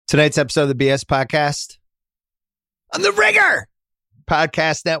Tonight's episode of the BS Podcast on the Ringer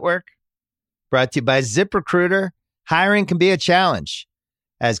Podcast Network, brought to you by ZipRecruiter. Hiring can be a challenge.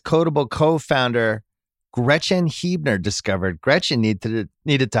 As Codable co-founder Gretchen Hebner discovered, Gretchen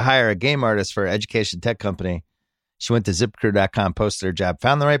needed to hire a game artist for an education tech company. She went to ZipRecruiter.com, posted her job,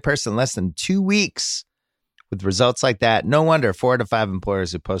 found the right person in less than 2 weeks. With results like that, no wonder 4 to 5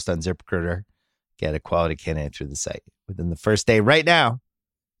 employers who post on ZipRecruiter get a quality candidate through the site within the first day. Right now,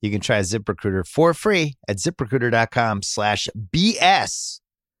 you can try ZipRecruiter for free at ZipRecruiter.com/BS.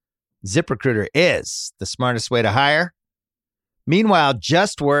 ZipRecruiter is the smartest way to hire. Meanwhile,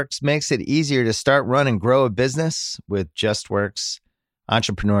 JustWorks makes it easier to start, run, and grow a business. With JustWorks,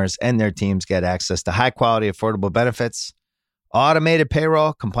 entrepreneurs and their teams get access to high-quality, affordable benefits, automated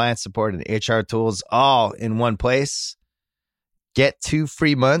payroll, compliance support, and HR tools all in one place. Get 2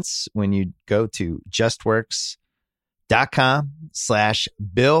 free months when you go to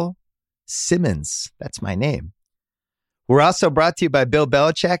JustWorks.com/Bill Simmons. That's my name. We're also brought to you by Bill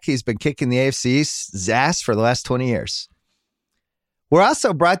Belichick. He's been kicking the AFC's ass for the last 20 years. We're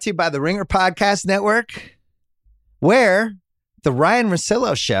also brought to you by the Ringer Podcast Network, where the Ryan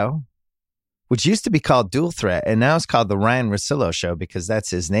Russillo Show, which used to be called Dual Threat, and now it's called the Ryan Russillo Show because that's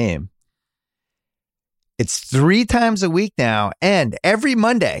his name. It's 3 times a week now, and every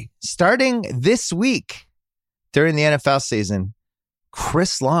Monday, starting this week, during the NFL season,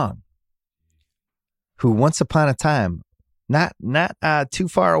 Chris Long, who once upon a time, not too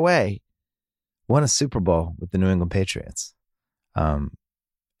far away, won a Super Bowl with the New England Patriots,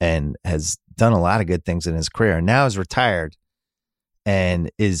 and has done a lot of good things in his career. Now is retired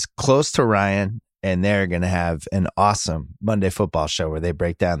and is close to Ryan, and they're going to have an awesome Monday football show where they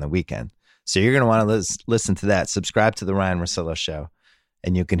break down the weekend. So you're going to want to listen to that. Subscribe to the Ryan Russillo Show,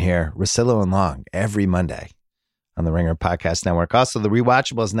 and you can hear Russillo and Long every Monday on the Ringer Podcast Network. Also, the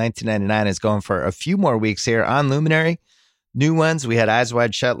Rewatchables $19.99 is going for a few more weeks here on Luminary. New ones. We had Eyes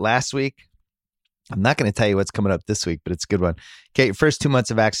Wide Shut last week. I'm not going to tell you what's coming up this week, but it's a good one. Get your first 2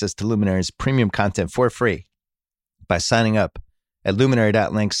 months of access to Luminary's premium content for free by signing up at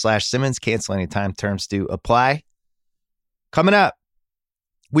luminary.link/Simmons. Cancel anytime. Terms do apply. Coming up,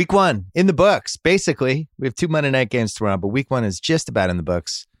 week 1 in the books. Basically, we have 2 Monday night games to run, but week 1 is just about in the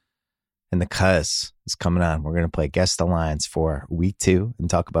books. And the Cuz is coming on. We're going to play Guess the Lines for week 2 and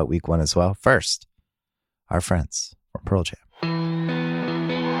talk about week 1 as well. First, our friends from Pearl Jam.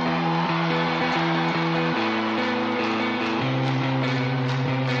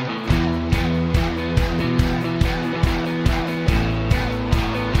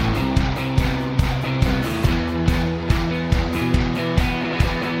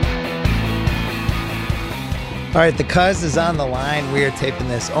 All right, the Cuz is on the line. We are taping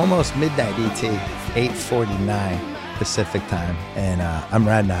this almost midnight ET, 8:49 Pacific time. And I'm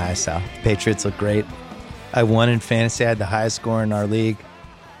riding the high, Sal. The Patriots look great. I won in fantasy. I had the highest score in our league.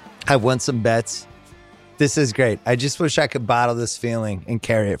 I won some bets. This is great. I just wish I could bottle this feeling and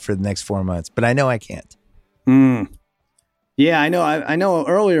carry it for the next 4 months, but I know I can't. Yeah, I know. I know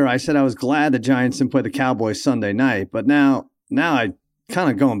earlier I said I was glad the Giants didn't play the Cowboys Sunday night, but now I kind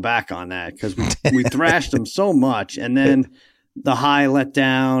of going back on that because we thrashed them so much, and then the high let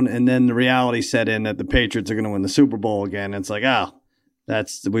down, and then the reality set in that the Patriots are going to win the Super Bowl again. It's like,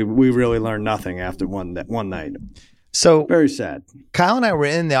 we really learned nothing after one night. So very sad. Kyle and I were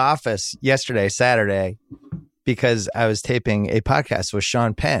in the office yesterday, Saturday, because I was taping a podcast with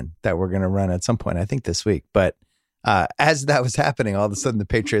Sean Penn that we're going to run at some point, I think this week. But as that was happening, all of a sudden the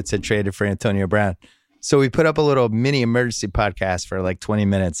Patriots had traded for Antonio Brown. So we put up a little mini emergency podcast for like 20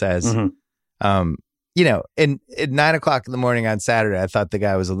 minutes as, at 9 o'clock in the morning on Saturday, I thought the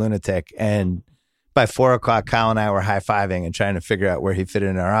guy was a lunatic. And by 4 o'clock, Kyle and I were high-fiving and trying to figure out where he fit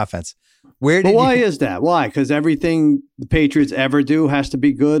in our offense. Why is that? Why? Because everything the Patriots ever do has to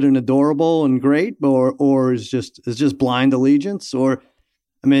be good and adorable and great, or is just blind allegiance? Or,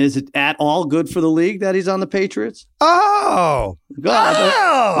 I mean, is it at all good for the league that he's on the Patriots? Oh, God!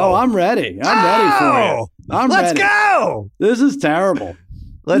 Oh, I'm ready. I'm ready for you. Let's go. This is terrible.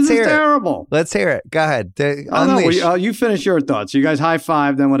 Let's hear it. Terrible. Let's hear it. Go ahead. You finish your thoughts. You guys high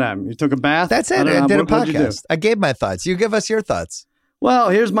five. Then what happened? You took a bath. That's it. I did a podcast. I gave my thoughts. You give us your thoughts. Well,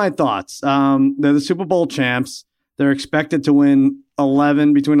 here's my thoughts. They're the Super Bowl champs. They're expected to win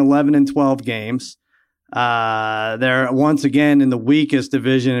between 11 and 12 games. They're once again in the weakest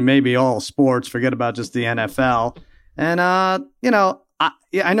division in maybe all sports. Forget about just the NFL. And,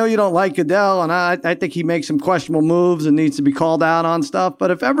 I know you don't like Goodell, and I think he makes some questionable moves and needs to be called out on stuff.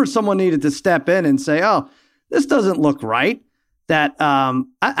 But if ever someone needed to step in and say, oh, this doesn't look right, that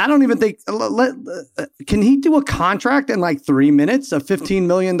I don't even think can he do a contract in like 3 minutes, a $15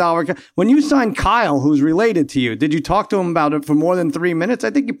 million when you signed Kyle, who's related to you, did you talk to him about it for more than 3 minutes?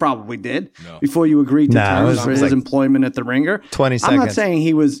 I think you probably did before you agreed to terms for his like employment at the Ringer. 20 seconds. I'm not saying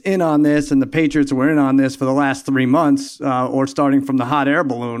he was in on this and the Patriots were in on this for the last 3 months or starting from the hot air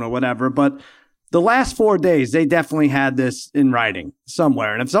balloon or whatever, but the last 4 days, they definitely had this in writing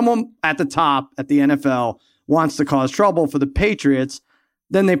somewhere. And if someone at the top at the NFL wants to cause trouble for the Patriots,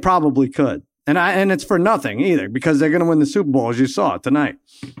 then they probably could. And it's for nothing either, because they're going to win the Super Bowl, as you saw tonight.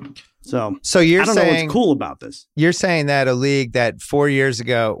 So you're I don't saying, know what's cool about this. You're saying that a league that 4 years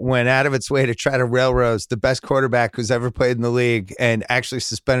ago went out of its way to try to railroad the best quarterback who's ever played in the league and actually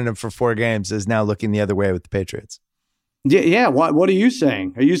suspended him for 4 games is now looking the other way with the Patriots. Yeah. What are you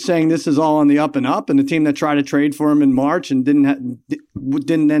saying? Are you saying this is all on the up and up, and the team that tried to trade for him in March and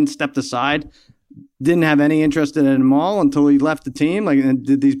didn't then step aside, didn't have any interest in him all until he left the team, like, and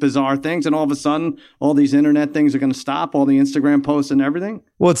did these bizarre things, and all of a sudden, all these internet things are going to stop, all the Instagram posts and everything?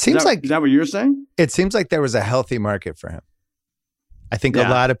 Well, it seems is that what you're saying? It seems like there was a healthy market for him. I think a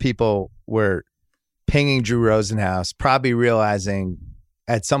lot of people were pinging Drew Rosenhaus, probably realizing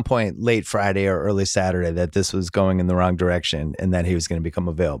at some point late Friday or early Saturday that this was going in the wrong direction and that he was going to become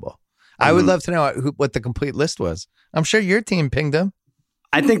available. Mm-hmm. I would love to know what the complete list was. I'm sure your team pinged him.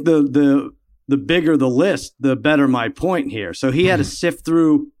 I think the bigger the list, the better my point here. So he had to sift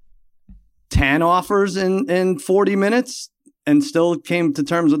through 10 offers in 40 minutes and still came to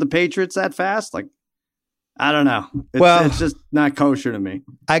terms with the Patriots that fast. Like, I don't know. It's just not kosher to me.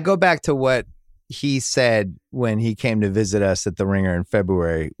 I go back to what he said when he came to visit us at the Ringer in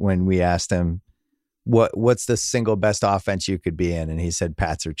February, when we asked him what's the single best offense you could be in, and he said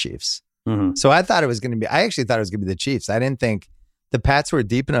Pats or Chiefs. Mm-hmm. So I actually thought it was going to be the Chiefs. I didn't think the Pats were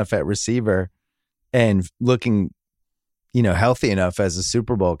deep enough at receiver and looking, healthy enough as a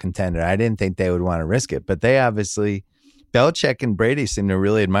Super Bowl contender. I didn't think they would want to risk it, but they obviously, Belichick and Brady seem to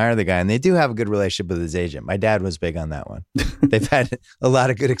really admire the guy, and they do have a good relationship with his agent. My dad was big on that one. They've had a lot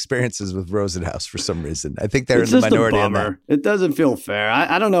of good experiences with Rosenhaus for some reason. I think they're in the minority on that. It doesn't feel fair.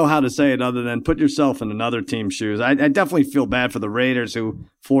 I don't know how to say it other than put yourself in another team's shoes. I definitely feel bad for the Raiders, who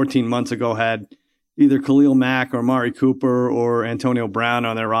 14 months ago had either Khalil Mack or Amari Cooper or Antonio Brown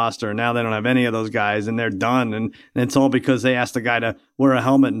on their roster. Now they don't have any of those guys, and they're done. And it's all because they asked the guy to wear a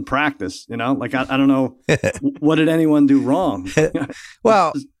helmet in practice. I don't know. What did anyone do wrong?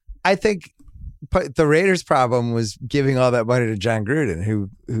 Well, I think the Raiders' problem was giving all that money to John Gruden,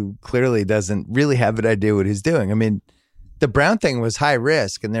 who clearly doesn't really have an idea what he's doing. I mean, the Brown thing was high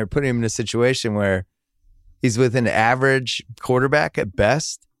risk, and they're putting him in a situation where he's with an average quarterback at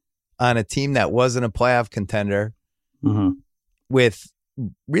best on a team that wasn't a playoff contender, with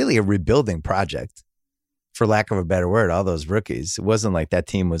really a rebuilding project, for lack of a better word. All those rookies, it wasn't like that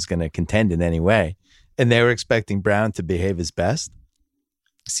team was going to contend in any way, and they were expecting Brown to behave his best.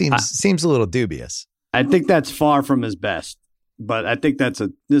 Seems a little dubious. I think that's far from his best, but I think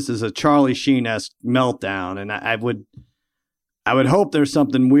this is a Charlie Sheen-esque meltdown, and I would hope there's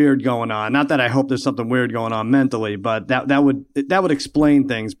something weird going on. Not that I hope there's something weird going on mentally, but that would explain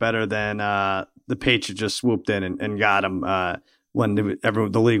things better than the Patriots just swooped in and got him when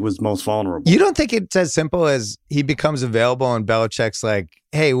the league was most vulnerable. You don't think it's as simple as he becomes available and Belichick's like,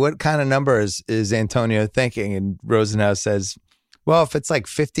 hey, what kind of numbers is Antonio thinking? And Rosenhaus says, well, if it's like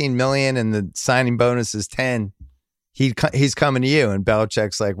 15 million and the signing bonus is 10, he's coming to you. And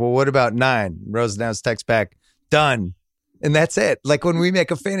Belichick's like, well, what about 9? Rosenhaus texts back, done. And that's it. Like when we make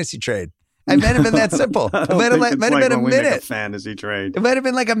a fantasy trade. It might have been that simple. It might have been a minute. Fantasy trade. It might have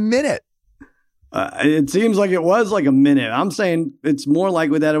been like a minute. It seems like it was like a minute. I'm saying it's more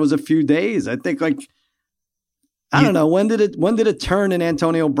likely that it was a few days. I think I don't know. When did it turn in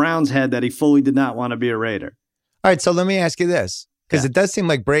Antonio Brown's head that he fully did not want to be a Raider? All right. So let me ask you this, because it does seem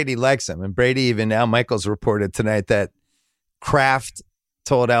like Brady likes him. And Brady, even Al Michaels reported tonight that Kraft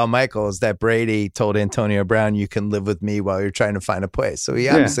told Al Michaels that Brady told Antonio Brown, you can live with me while you're trying to find a place. So he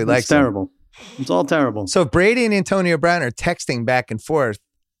obviously likes him. Terrible. It's all terrible. So if Brady and Antonio Brown are texting back and forth,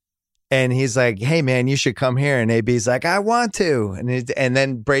 and he's like, hey, man, you should come here. And AB's like, I want to. And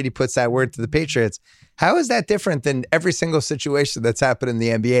then Brady puts that word to the Patriots. How is that different than every single situation that's happened in the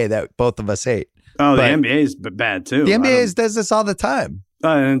NBA that both of us hate? Oh, the NBA is bad, too. The NBA does this all the time.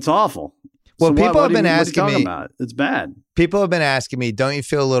 And it's awful. Well, so people have been asking me about it. It's bad. People have been asking me, don't you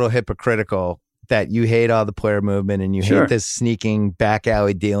feel a little hypocritical that you hate all the player movement and you hate this sneaking back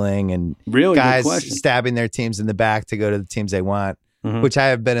alley dealing and really guys stabbing their teams in the back to go to the teams they want, which I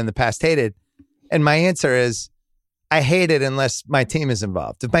have been in the past hated. And my answer is, I hate it unless my team is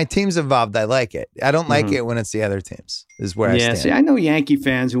involved. If my team's involved, I like it. I don't like it when it's the other teams, is where I stand. See, I know Yankee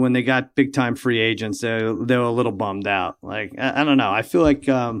fans who, when they got big-time free agents, they were a little bummed out. Like, I don't know. I feel like,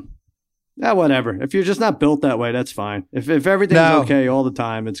 whatever. If you're just not built that way, that's fine. If everything's okay all the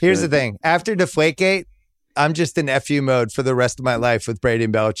time, it's Here's good. the thing. After Deflategate, I'm just in FU mode for the rest of my life with Brady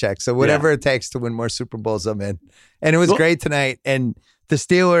and Belichick. So whatever it takes to win more Super Bowls, I'm in. And it was great tonight. And the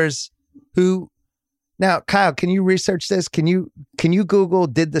Steelers, now, Kyle, can you research this? Can you Google,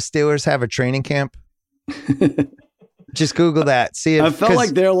 did the Steelers have a training camp? Just Google that. See if, I felt like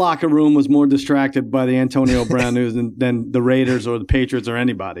their locker room was more distracted by the Antonio Brown news than the Raiders or the Patriots or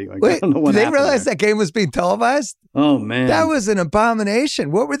anybody. Like, wait, I don't know what did they happened realize there. that game was being televised? Oh, man. That was an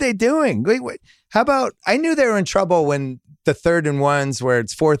abomination. What were they doing? Wait. How about, I knew they were in trouble when the 3rd and 1s where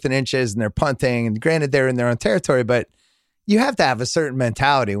it's 4th and inches and they're punting. And granted, they're in their own territory, but you have to have a certain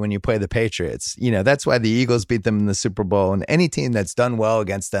mentality when you play the Patriots. You know, that's why the Eagles beat them in the Super Bowl. And any team that's done well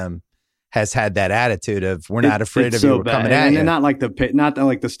against them has had that attitude of, we're not afraid of you, we're coming at you. And not like the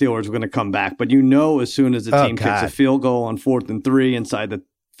Steelers were going to come back, but as soon as the team kicks a field goal on 4th and 3 inside the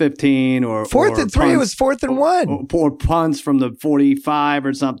 15 or 4th and 3, it was 4th and 1. Or punts from the 45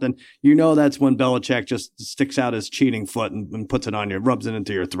 or something, that's when Belichick just sticks out his cheating foot and puts it on you, rubs it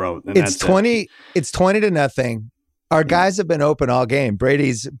into your throat. And it's 20 to 0. Our guys have been open all game.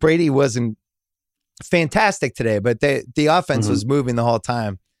 Brady wasn't fantastic today, but the offense was moving the whole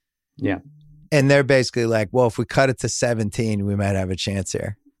time. Yeah. And they're basically like, well, if we cut it to 17, we might have a chance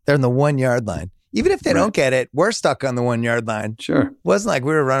here. They're on the 1 yard line. Even if they don't get it, we're stuck on the 1 yard line. Sure. It wasn't like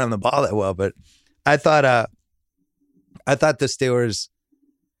we were running the ball that well, but I thought the Steelers,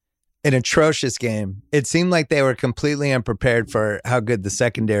 an atrocious game. It seemed like they were completely unprepared for how good the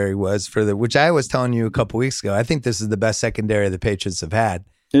secondary was which I was telling you a couple weeks ago. I think this is the best secondary the Patriots have had.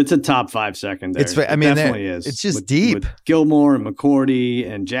 It's a top 5 secondary. It definitely is. It's just deep. With Gilmore and McCourty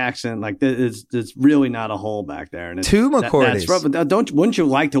and Jackson, like it's really not a hole back there. And it's, 2 McCourtys. That's rough. Wouldn't you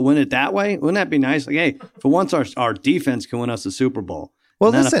like to win it that way? Wouldn't that be nice? Like, hey, for once our defense can win us the Super Bowl.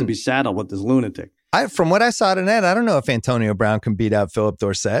 Well, listen, listen, have to be saddled with this lunatic. From what I saw tonight, I don't know if Antonio Brown can beat out Philip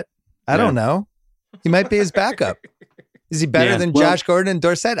Dorsett. I don't know. He might be his backup. Is he better than Josh Gordon and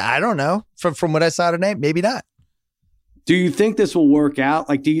Dorsett? I don't know. From what I saw tonight, maybe not. Do you think this will work out?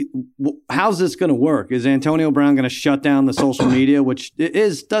 Like, how's this going to work? Is Antonio Brown going to shut down the social media, which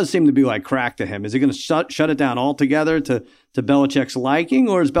does seem to be like crack to him? Is he going to shut it down altogether to Belichick's liking,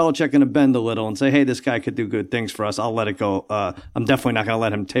 or is Belichick going to bend a little and say, hey, this guy could do good things for us. I'll let it go. I'm definitely not going to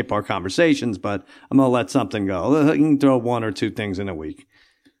let him tape our conversations, but I'm going to let something go. He can throw 1 or 2 things in a week.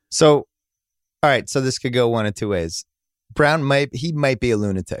 So, all right. So this could go one of 2 ways. Brown might be a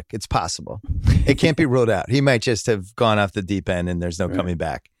lunatic. It's possible. It can't be ruled out. He might just have gone off the deep end and there's no coming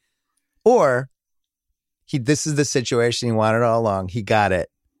back. Or this is the situation he wanted all along. He got it.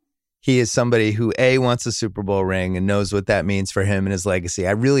 He is somebody who wants a Super Bowl ring and knows what that means for him and his legacy.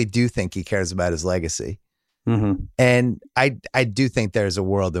 I really do think he cares about his legacy. Mm-hmm. And I do think there's a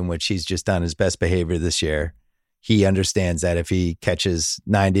world in which he's just on his best behavior this year. He understands that if he catches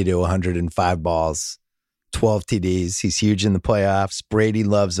 90 to 105 balls, 12 TDs, he's huge in the playoffs. Brady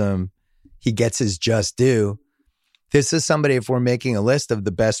loves him. He gets his just due. This is somebody, if we're making a list of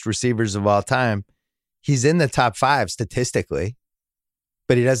the best receivers of all time, he's in the top 5 statistically,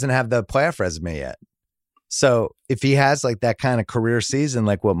 but he doesn't have the playoff resume yet. So if he has like that kind of career season,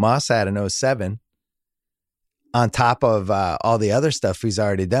 like what Moss had in 2007, on top of all the other stuff he's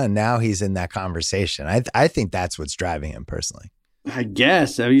already done, now he's in that conversation. I think that's what's driving him personally. I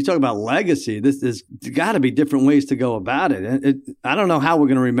guess. I mean, you talk about legacy. There's got to be different ways to go about it. I don't know how we're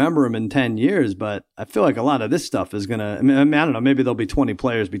going to remember him in 10 years, but I feel like a lot of this stuff is going to, I mean, I don't know, maybe there'll be 20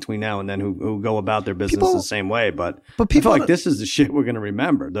 players between now and then who go about their business the same way, but I feel like this is the shit we're going to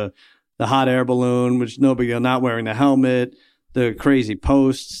remember. The hot air balloon, which nobody not wearing the helmet, the crazy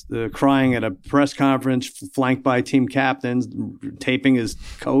posts, the crying at a press conference flanked by team captains, taping his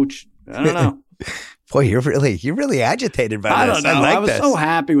coach. I don't know. Boy, you're really agitated by this. I don't know. I was this. so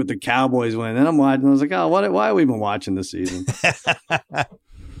happy with the Cowboys win. And I'm watching. I was like, oh, why are we even watching this season?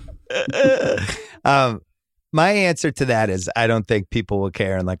 My answer to that is I don't think people will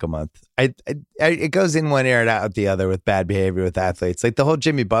care in like a month. It goes in one ear and out the other with bad behavior with athletes. Like the whole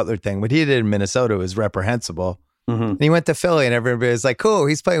Jimmy Butler thing, what he did in Minnesota was reprehensible. Mm-hmm. And he went to Philly and everybody was like, cool,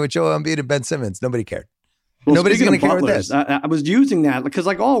 he's playing with Joel Embiid and Ben Simmons. Nobody cared. Well, nobody's going to care with this. I was using that because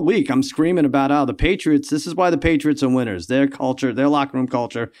like all week I'm screaming about the Patriots. This is why the Patriots are winners. Their culture, their locker room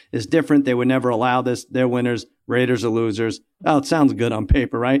culture is different. They would never allow this. They're winners. Raiders are losers. Oh, it sounds good on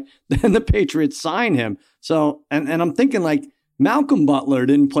paper, right? Then the Patriots sign him. So, and I'm thinking like Malcolm Butler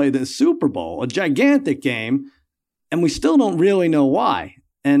didn't play the Super Bowl, a gigantic game. and we still don't really know why.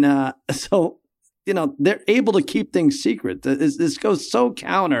 And so, they're able to keep things secret. This goes so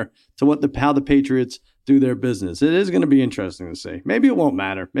counter to how the Patriots do their business. It is going to be interesting to see. Maybe it won't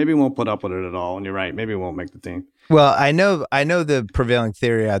matter. Maybe it won't put up with it at all. And you're right. Maybe it won't make the team. Well, I know the prevailing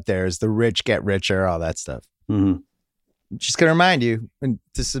theory out there is the rich get richer, all that stuff. Mm-hmm. Just going to remind you, and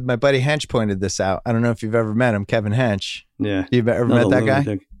this is my buddy Hench pointed this out. I don't know if you've ever met him, Kevin Hench. Yeah. You've ever met that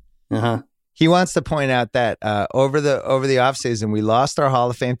guy? Uh-huh. He wants to point out that over the offseason, we lost our Hall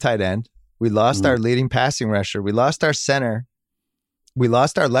of Fame tight end. We lost our leading passing rusher. We lost our center. We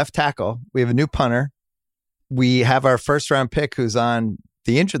lost our left tackle. We have a new punter. We have our first round pick who's on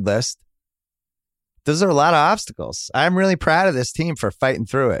the injured list. Those are a lot of obstacles. I'm really proud of this team for fighting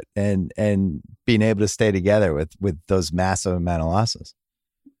through it and being able to stay together with those massive amount of losses.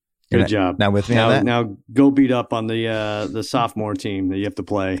 Good job. Now with me on that? Now go beat up on the sophomore team that you have to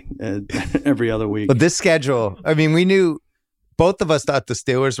play every other week. But this schedule, I mean, we knew both of us thought the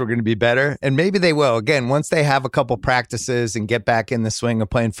Steelers were going to be better, and maybe they will. Again, once they have a couple practices and get back in the swing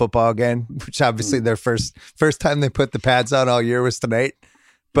of playing football again, which obviously their first time they put the pads on all year was tonight.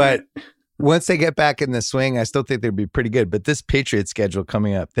 But once they get back in the swing, I still think they'd be pretty good. But this Patriots schedule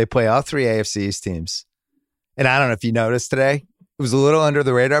coming up, they play all three AFC East teams. And I don't know if you noticed today, it was a little under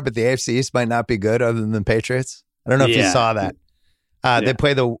the radar, but the AFC East might not be good other than the Patriots. I don't know if you saw that. They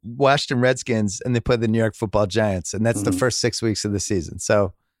play the Washington Redskins and they play the New York Football Giants. And that's the first 6 weeks of the season.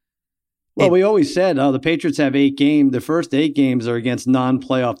 So, we always said, the Patriots have 8 games. The first 8 games are against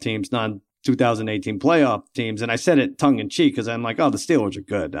non-playoff teams, 2018 playoff teams, and I said it tongue in cheek because I'm like, the Steelers are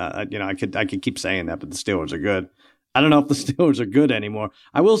good. I could keep saying that, but the Steelers are good. I don't know if the Steelers are good anymore.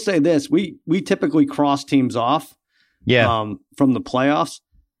 I will say this: we typically cross teams off, from the playoffs.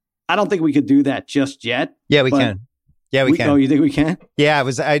 I don't think we could do that just yet. Yeah, we can. Yeah, we can. Oh, you think we can? Yeah,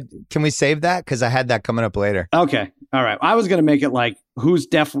 can we save that? Because I had that coming up later. Okay, all right. I was going to make it like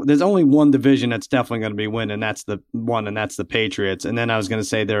there's only one division that's definitely going to be winning. That's the Patriots, and then I was going to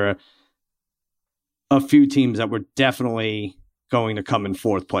say there are a few teams that were definitely going to come in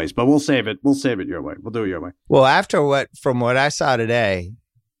fourth place, but we'll save it. We'll save it your way. We'll do it your way. Well, from what I saw today,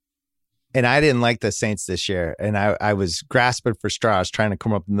 and I didn't like the Saints this year, and I was grasping for straws trying to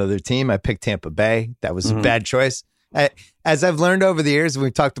come up with another team. I picked Tampa Bay. That was a bad choice. As I've learned over the years, and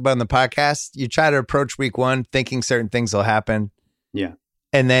we've talked about in the podcast, you try to approach week one thinking certain things will happen. Yeah.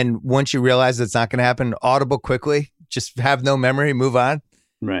 And then once you realize it's not going to happen, audible quickly, just have no memory, move on.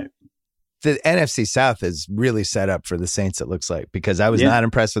 Right. The NFC South is really set up for the Saints, it looks like, because I was not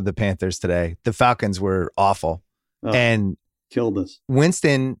impressed with the Panthers today. The Falcons were awful. And killed us.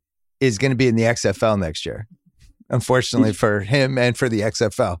 Winston is going to be in the XFL next year, unfortunately for him and for the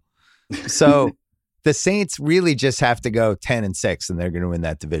XFL. So the Saints really just have to go 10-6, and they're going to win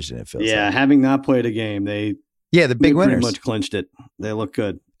that division, it feels like. Having not played a game, the big winners. Pretty much clinched it. They look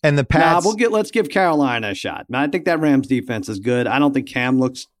good. And the Pats. Let's give Carolina a shot. I think that Rams defense is good. I don't think Cam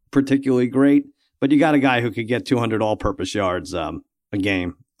looks particularly great, but you got a guy who could get 200 all-purpose yards a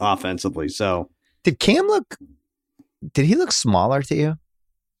game offensively. So did he look smaller to you?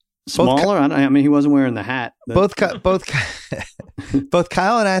 Smaller? I mean, he wasn't wearing the hat. Both Kyle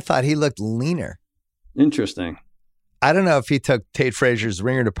and I thought he looked leaner. Interesting. I don't know if he took Tate Frazier's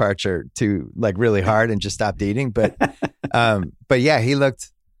ringer departure to like really hard and just stopped eating, but yeah, he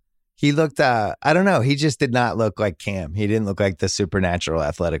looked, I don't know. He just did not look like Cam. He didn't look like the supernatural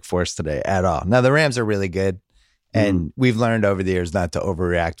athletic force today at all. Now the Rams are really good, and we've learned over the years not to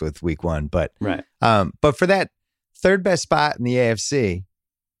overreact with week one, but for that third best spot in the AFC,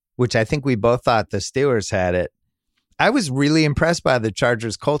 which I think we both thought the Steelers had it, I was really impressed by the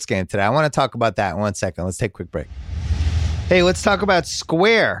Chargers-Colts game today. I want to talk about that in 1 second. Let's take a quick break. Hey, let's talk about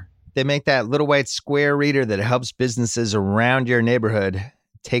Square. They make that little white Square reader that helps businesses around your neighborhood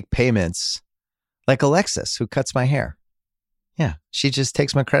take payments, like Alexis, who cuts my hair. Yeah, she just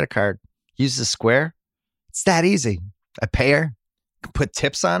takes my credit card, uses Square. It's that easy. I pay her, put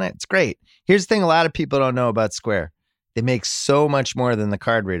tips on it. It's great. Here's the thing a lot of people don't know about Square. They make so much more than the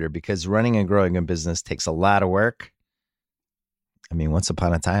card reader because running and growing a business takes a lot of work. I mean, once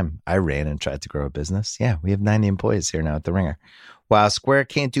upon a time, I ran and tried to grow a business. Yeah, we have 90 employees here now at The Ringer. While Square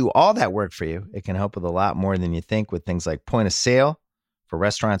can't do all that work for you, it can help with a lot more than you think with things like point of sale for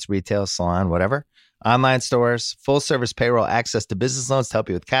restaurants, retail, salon, whatever, online stores, full service payroll, access to business loans to help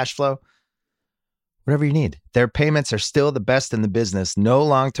you with cash flow, whatever you need. Their payments are still the best in the business. No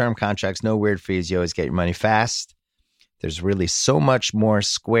long-term contracts, no weird fees. You always get your money fast. There's really so much more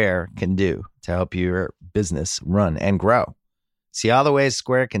Square can do to help your business run and grow. See all the ways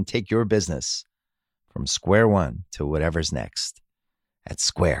Square can take your business from square one to whatever's next at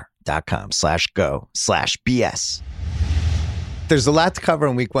square.com/go/BS. There's a lot to cover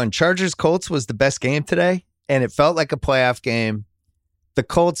in week one. Chargers-Colts was the best game today, and it felt like a playoff game. The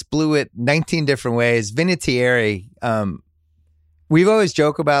Colts blew it 19 different ways. Vinatieri, we've always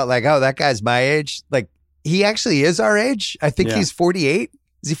joked about like, oh, that guy's my age. Like, he actually is our age. I think he's 48.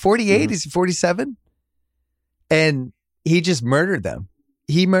 Is he 48? Mm-hmm. Is he 47? And he just murdered them.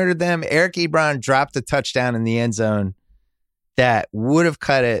 He murdered them. Eric Ebron dropped a touchdown in the end zone that would have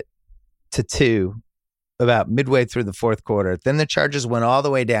cut it to 2 about midway through the fourth quarter. Then the Chargers went all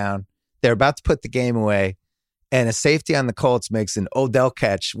the way down. They're about to put the game away. And a safety on the Colts makes an Odell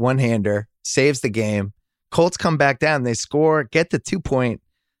catch, one-hander, saves the game. Colts come back down. They score, get the 2-point,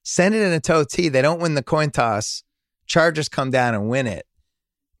 send it in a OT. They don't win the coin toss. Chargers come down and win it.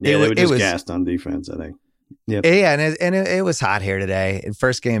 Yeah, they were just gassed on defense, I think. Yep. Yeah, and it was hot here today.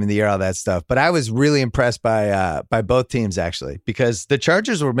 First game of the year, all that stuff. But I was really impressed by both teams, actually, because the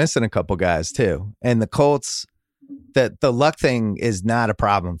Chargers were missing a couple guys, too. And the Colts, the luck thing is not a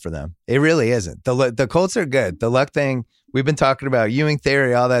problem for them. It really isn't. The Colts are good. The luck thing, we've been talking about Ewing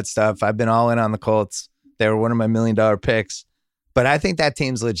theory, all that stuff. I've been all in on the Colts. They were one of my $1 million picks. But I think that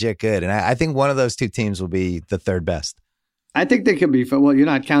team's legit good. And I think one of those two teams will be the third best. I think they could be. Well, you're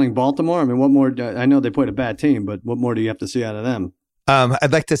not counting Baltimore. I mean, what more? I know they played a bad team, but what more do you have to see out of them?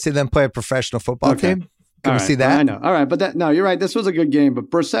 I'd like to see them play a professional football team. Can we see that? I know. All right. But you're right. This was a good game, but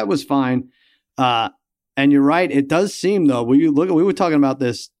Brissett was fine. And you're right. It does seem, though, we were talking about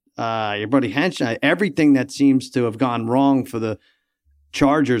this, your buddy Hench, everything that seems to have gone wrong for the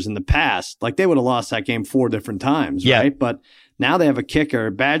Chargers in the past. Like, they would have lost that game 4 different times, right? But now they have a kicker.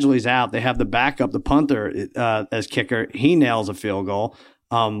 Badgley's out. They have the backup, the punter, as kicker. He nails a field goal.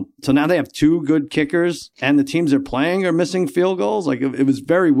 So now they have 2 good kickers, and the teams they're playing are missing field goals. Like, it was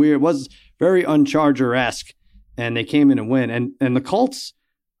very weird. It was very un-Charger-esque, and they came in and win. And the Colts,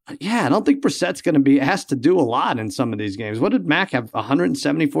 I don't think Brissett's going to be asked to do a lot in some of these games. What did Mack have?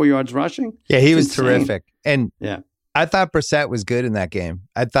 174 yards rushing? Yeah, he was terrific. And I thought Brissett was good in that game.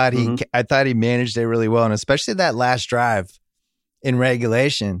 I thought he managed it really well, and especially that last drive in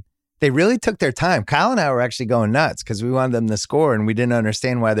regulation, they really took their time. Kyle and I were actually going nuts because we wanted them to score, and we didn't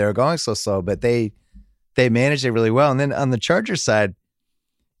understand why they were going so slow, but they managed it really well. And then on the Chargers side,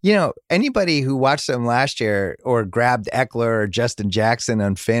 you know, anybody who watched them last year or grabbed Eckler or Justin Jackson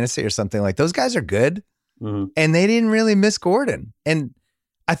on fantasy or something, like, those guys are good, and they didn't really miss Gordon. And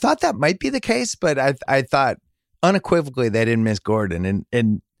I thought that might be the case, but I thought unequivocally they didn't miss Gordon.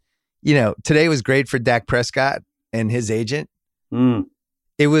 And you know, today was great for Dak Prescott and his agent.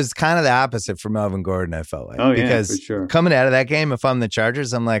 It was kind of the opposite for Melvin Gordon, I felt like. Because for sure. Coming out of that game, if I'm the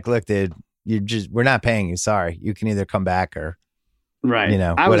Chargers, I'm like, look, dude, we're not paying you. Sorry. You can either come back or, you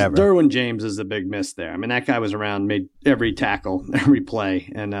know, whatever. Derwin James is the big miss there. I mean, that guy was around, made every tackle, every play,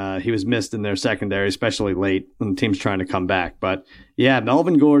 and he was missed in their secondary, especially late when the team's trying to come back. But yeah,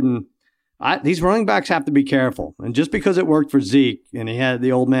 Melvin Gordon, these running backs have to be careful. And just because it worked for Zeke and he had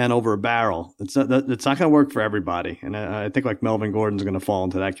the old man over a barrel, it's not going to work for everybody. And I think like Melvin Gordon's going to fall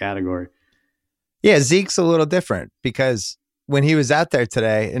into that category. Yeah, Zeke's a little different because when he was out there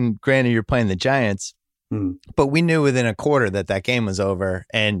today, and granted you're playing the Giants, but we knew within a quarter that game was over.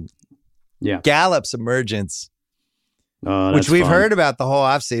 And Gallup's emergence, which we've heard about the whole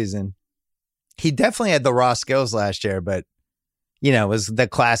offseason, he definitely had the raw skills last year, but you know, was the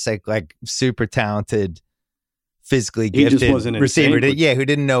classic, like, super talented, physically gifted receiver. Who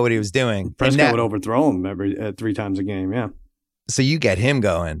didn't know what he was doing. Prescott would overthrow him every 3 times a game, So you get him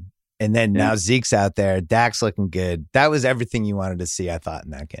going, and then now Zeke's out there. Dak's looking good. That was everything you wanted to see, I thought, in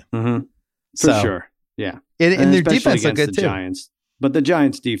that game. For sure, yeah. And their defense looked good, too. Giants. But the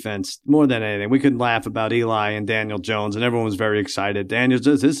Giants' defense, more than anything, we could laugh about Eli and Daniel Jones, and everyone was very excited.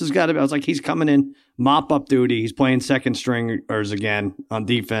 This has got to be. I was like, he's coming in mop-up duty. He's playing second stringers again on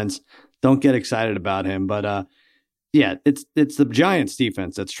defense. Don't get excited about him. But it's the Giants'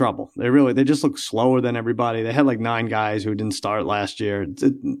 defense that's trouble. They just look slower than everybody. They had like 9 guys who didn't start last year.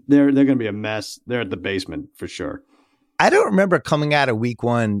 They're going to be a mess. They're at the basement for sure. I don't remember coming out of week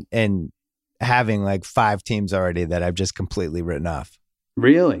 1 and having like 5 teams already that I've just completely written off.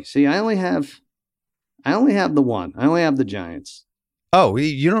 Really? See, I only have the one. I only have the Giants. Oh,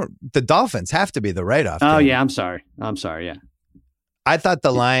 you don't. The Dolphins have to be the write-off team. Oh yeah, I'm sorry. Yeah, I thought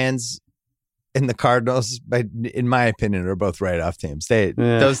the Lions and the Cardinals, in my opinion, are both write-off teams.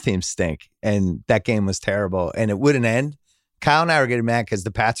 Those teams stink, and that game was terrible, and it wouldn't end. Kyle and I were getting mad because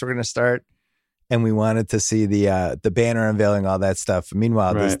the Pats were going to start, and we wanted to see the banner unveiling, all that stuff.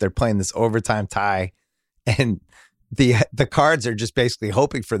 Meanwhile, they're playing this overtime tie, and the Cards are just basically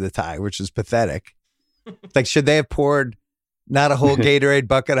hoping for the tie, which is pathetic. Like, should they have poured not a whole Gatorade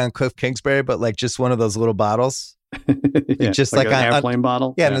bucket on Cliff Kingsbury, but like just one of those little bottles Just like an an airplane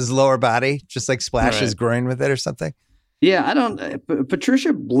bottle. Yeah, in his lower body, just like splash his groin with it or something. Yeah, I don't.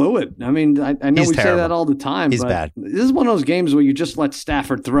 Patricia blew it. I mean, I know we say that all the time. He's but bad. This is one of those games where you just let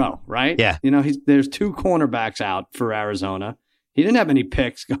Stafford throw, right? Yeah. There's 2 cornerbacks out for Arizona. He didn't have any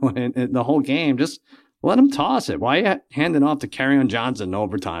picks going in the whole game. Just let him toss it. Why are you handing off to Kerryon Johnson in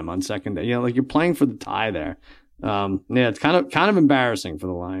overtime on second day? Like you're playing for the tie there. It's kind of embarrassing for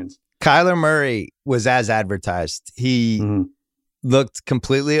the Lions. Kyler Murray was as advertised. He looked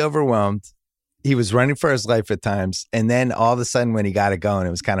completely overwhelmed. He was running for his life at times. And then all of a sudden when he got it going,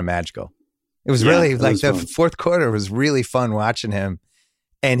 it was kind of magical. It was really like the fourth quarter was really fun watching him.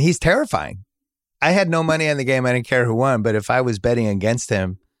 And he's terrifying. I had no money on the game. I didn't care who won. But if I was betting against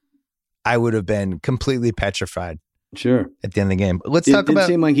him, I would have been completely petrified. Sure. At the end of the game. Let's talk about. It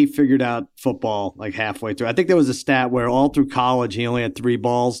seemed like he figured out football like halfway through. I think there was a stat where all through college, he only had 3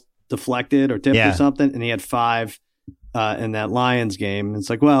 balls deflected or tipped or something. And he had 5 in that Lions game. It's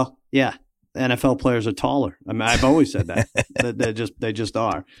like, well, yeah. NFL players are taller. I mean, I've always said that. they just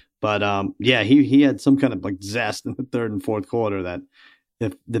are. But he had some kind of like zest in the third and fourth quarter that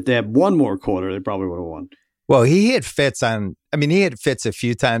if they had one more quarter, they probably would have won. Well, he hit Fitz a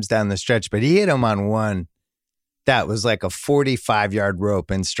few times down the stretch, but he hit him on one that was like a 45-yard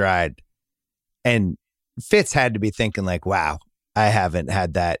rope in stride. And Fitz had to be thinking like, wow, I haven't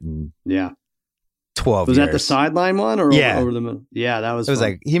had that in 12 was years. That the sideline one or over the middle? Yeah, that was. It was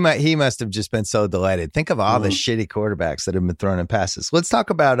fun. Like he must have just been so delighted. Think of all the shitty quarterbacks that have been thrown in passes. Let's talk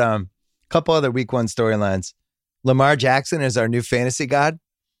about a couple other week 1 storylines. Lamar Jackson is our new fantasy god.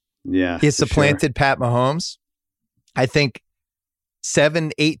 Yeah, he supplanted Pat Mahomes. I think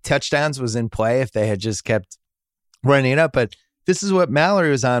 7-8 touchdowns was in play if they had just kept running it up. But this is what Mallory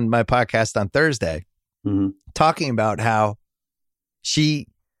was on my podcast on Thursday, talking about how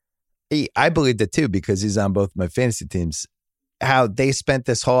I believed it too because he's on both my fantasy teams, how they spent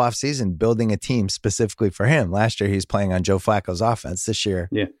this whole offseason building a team specifically for him. Last year, he was playing on Joe Flacco's offense. This year,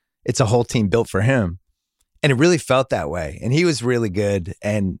 it's a whole team built for him. And it really felt that way. And he was really good.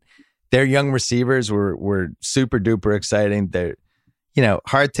 And their young receivers were super duper exciting. They're,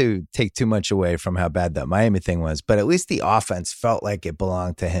 hard to take too much away from how bad that Miami thing was. But at least the offense felt like it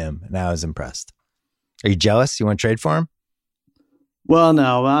belonged to him. And I was impressed. Are you jealous? You want to trade for him? Well,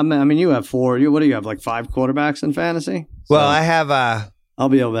 no. I mean, you have 4. What do you have, like 5 quarterbacks in fantasy? Well, I have... I'll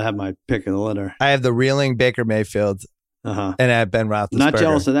be able to have my pick of the litter. I have the reeling Baker Mayfield. And I have Ben Roethlisberger. Not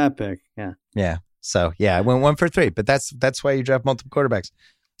jealous of that pick. Yeah. Yeah. So, I went 1 for 3. But that's why you draft multiple quarterbacks.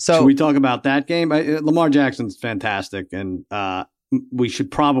 So should we talk about that game? Lamar Jackson's fantastic. And we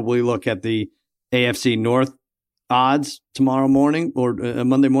should probably look at the AFC North odds tomorrow morning or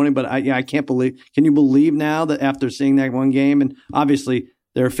Monday morning. But I can't believe. Can you believe now that after seeing that one game, and obviously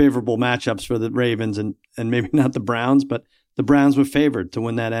there are favorable matchups for the Ravens and maybe not the Browns, but the Browns were favored to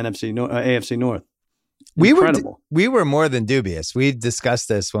win that AFC North. Incredible. We were more than dubious. We discussed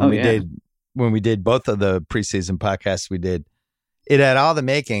this when we did both of the preseason podcasts we did. It had all the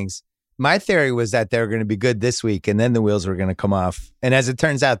makings. My theory was that they were going to be good this week and then the wheels were going to come off. And as it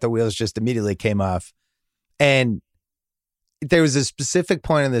turns out, the wheels just immediately came off. And there was a specific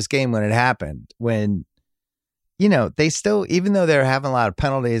point in this game when it happened, when, they still, even though they were having a lot of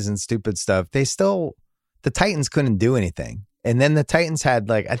penalties and stupid stuff, the Titans couldn't do anything. And then the Titans had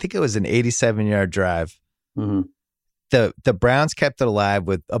I think it was an 87-yard drive. Mm-hmm. The Browns kept it alive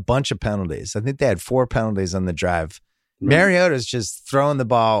with a bunch of penalties. I think they had 4 penalties on the drive. Mariota's just throwing the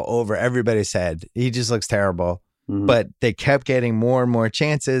ball over everybody's head. He just looks terrible. Mm-hmm. But they kept getting more and more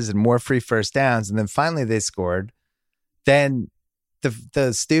chances and more free first downs. And then finally they scored. Then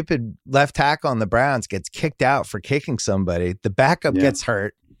the stupid left tackle on the Browns gets kicked out for kicking somebody. The backup gets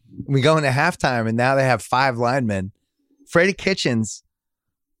hurt. We go into halftime and now they have 5 linemen. Freddie Kitchens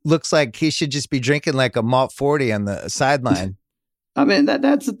looks like he should just be drinking like a malt 40 on the sideline. I mean,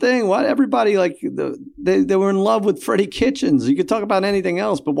 that's the thing. Why everybody they were in love with Freddie Kitchens? You could talk about anything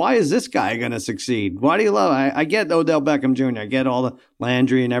else, but why is this guy going to succeed? Why do you love? I get Odell Beckham Jr. I get all the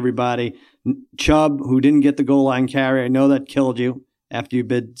Landry and everybody. Chubb, who didn't get the goal line carry, I know that killed you after you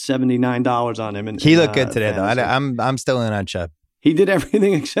bid $79 on him. He looked good today, though. I'm still in on Chubb. He did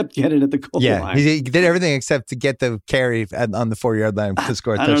everything except get it at the goal line. He did everything except to get the carry on the 4-yard line to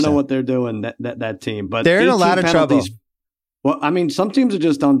score a touchdown. I don't know what they're doing, that team. But they're in a lot of trouble. Well, I mean, some teams are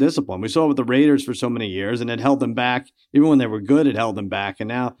just undisciplined. We saw it with the Raiders for so many years, and it held them back. Even when they were good, it held them back. And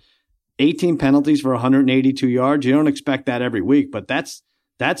now 18 penalties for 182 yards. You don't expect that every week, but that's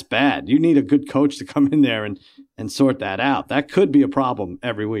bad. You need a good coach to come in there and sort that out. That could be a problem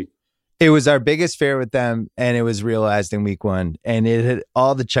every week. It was our biggest fear with them, and it was realized in week 1, and it had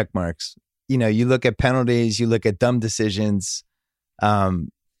all the check marks. you look at penalties, you look at dumb decisions,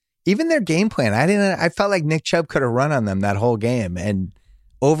 even their game plan. I felt like Nick Chubb could have run on them that whole game, and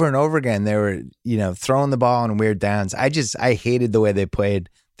over again they were, throwing the ball on weird downs. I hated the way they played.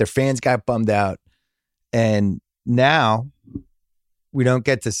 Their fans got bummed out, and now we don't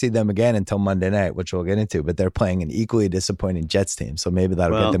get to see them again until Monday night, which we'll get into. But they're playing an equally disappointing Jets team, so maybe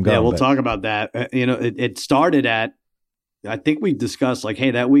that'll get them going. Yeah, we'll talk about that. It started at, I think we discussed like,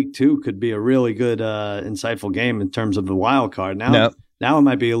 hey, that week 2 could be a really good, insightful game in terms of the wild card. Now it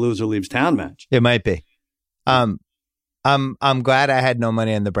might be a loser leaves town match. It might be. I'm glad I had no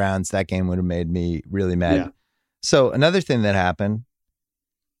money on the Browns. That game would have made me really mad. Yeah. So another thing that happened,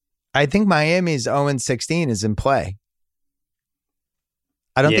 I think Miami's 0-16 is in play.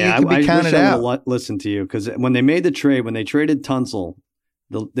 I don't think it can be counted out. Listen to you, because when they made the trade, when they traded Tunsil,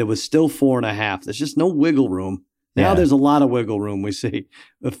 there was still 4.5. There's just no wiggle room. Now there's a lot of wiggle room, we see,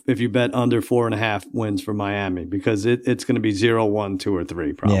 if you bet under 4.5 wins for Miami, because it's going to be 0, 1, 2, or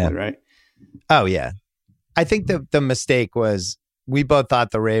 3 probably, right? Oh, yeah. I think the mistake was we both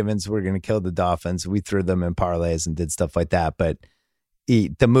thought the Ravens were going to kill the Dolphins. We threw them in parlays and did stuff like that. But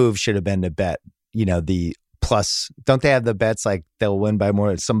the move should have been to bet, the plus. Don't they have the bets like they'll win by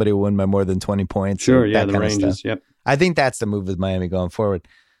more? Somebody will win by more than 20 points. Sure, yeah, the ranges. Yep. I think that's the move with Miami going forward.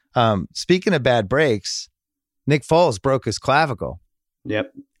 Speaking of bad breaks, Nick Foles broke his clavicle.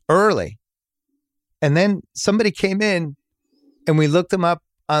 Yep. Early. And then somebody came in and we looked him up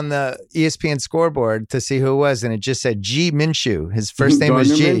on the ESPN scoreboard to see who it was, and it just said G Minshew. His first name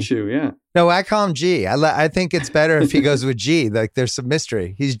was G. Minshew, yeah. No, I call him G. I think it's better if he goes with G. Like there's some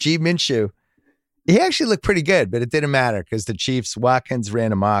mystery. He's G Minshew. He actually looked pretty good, but it didn't matter because the Chiefs, Watkins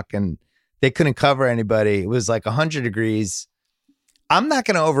ran amok and they couldn't cover anybody. It was like 100 degrees. I'm not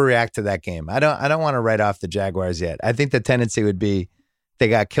going to overreact to that game. I don't want to write off the Jaguars yet. I think the tendency would be they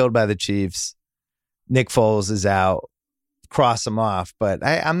got killed by the Chiefs. Nick Foles is out. Cross them off, but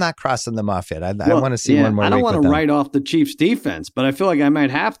I'm not crossing them off yet. I want to see one more. I don't want to write off the Chiefs defense, but I feel like I might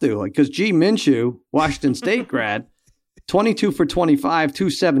have to, because G Minshew, Washington State grad, 22 for 25,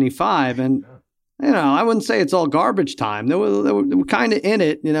 275, and I wouldn't say it's all garbage time. They were kind of in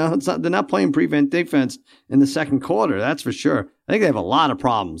it. They're not playing prevent defense in the second quarter. That's for sure. I think they have a lot of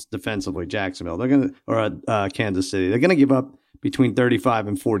problems defensively. Jacksonville, Kansas City, they're gonna give up between 35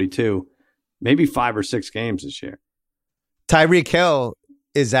 and 42, maybe 5 or 6 games this year. Tyreek Hill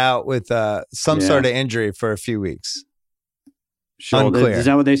is out with some sort of injury for a few weeks. Sure. Unclear. Is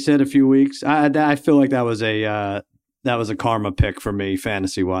that what they said? A few weeks? I feel like that was a karma pick for me,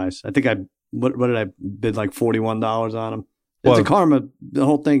 fantasy wise. I think what did I bid, like $41 on him? It's a karma. The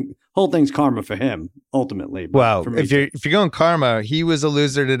whole thing's karma for him ultimately. Well, if you're going karma, he was a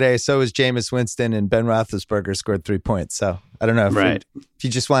loser today. So was Jameis Winston, and Ben Roethlisberger scored 3 points. So I don't know if you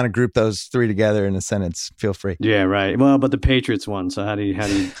just want to group those 3 together in a sentence, feel free. Yeah, right. Well, but the Patriots won. So how do you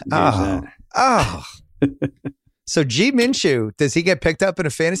gauge that? Oh. So G Minshew, does he get picked up in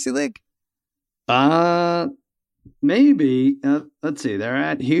a fantasy league? Maybe. Let's see. They're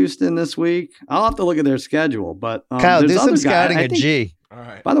at Houston this week. I'll have to look at their schedule. But Kyle, do some scouting at G. All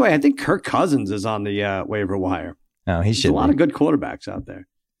right. By the way, I think Kirk Cousins is on the waiver wire. Oh, he should. There's a lot of good quarterbacks out there.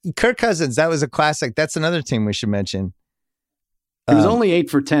 Kirk Cousins, that was a classic. That's another team we should mention. He was only 8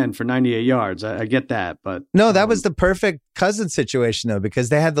 for 10 for 98 yards. I get that, but no, that was the perfect Cousins situation though, because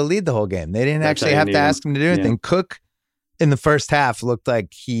they had the lead the whole game. They didn't actually have to ask him to do anything. Yeah. Cook in the first half looked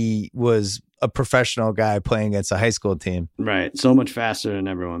like he was a professional guy playing against a high school team. Right. So much faster than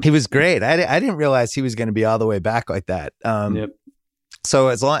everyone. He was great. I didn't realize he was going to be all the way back like that. Yep. So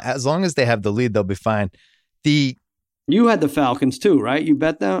as long as they have the lead, they'll be fine. You had the Falcons too, right? You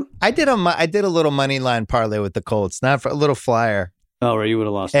bet them? I did a little money line parlay with the Colts, not for a little flyer. Oh, right. You would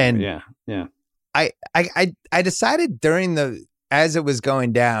have lost. And yeah. I decided as it was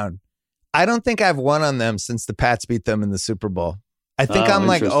going down, I don't think I've won on them since the Pats beat them in the Super Bowl. I think I'm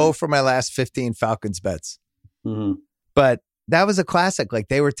like 0 for my last 15 Falcons bets. Mm-hmm. But that was a classic. Like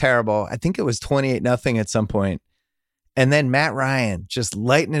they were terrible. I think it was 28-0 at some point. And then Matt Ryan just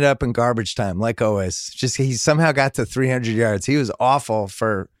lighting it up in garbage time, like always. Just he somehow got to 300 yards. He was awful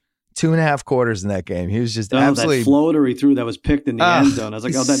for 2.5 quarters in that game. He was just absolutely that floater he threw that was picked in the end zone. I was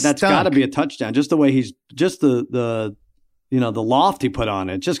like, that's got to be a touchdown. Just the way he's just the loft he put on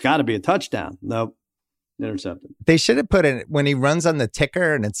it. Just got to be a touchdown. Nope. Intercepted. They should have put it when he runs on the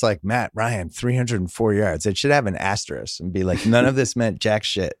ticker and it's like Matt Ryan 304 yards. It should have an asterisk and be like, none of this meant jack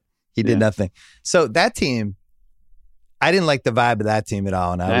shit. He did nothing. So that team, I didn't like the vibe of that team at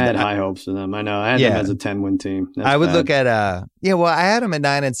all. And I had high hopes for them. I know. I had them as a 10-win team. That's I would bad. look at I had them at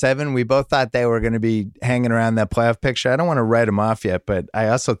 9-7. We both thought they were going to be hanging around that playoff picture. I don't want to write them off yet, but I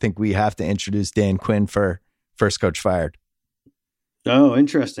also think we have to introduce Dan Quinn for first coach fired. Oh,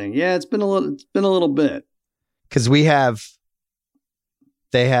 interesting. Yeah, it's been a little bit. Because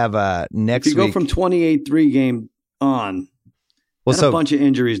they have next week. If you go from 28-3 game on, a bunch of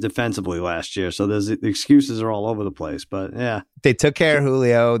injuries defensively last year, so the excuses are all over the place. But yeah, they took care of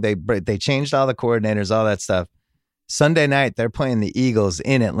Julio. They changed all the coordinators, all that stuff. Sunday night they're playing the Eagles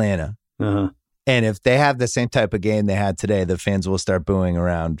in Atlanta, and if they have the same type of game they had today, the fans will start booing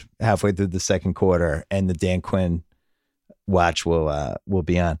around halfway through the second quarter, and the Dan Quinn watch will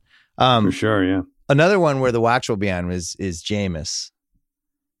be on. For sure, yeah. Another one where the watch will be on is Jameis,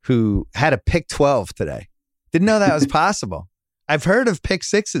 who had a pick 12 today. Didn't know that was possible. I've heard of pick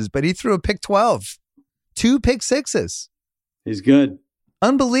sixes, but he threw a pick 12. 2 pick sixes. He's good.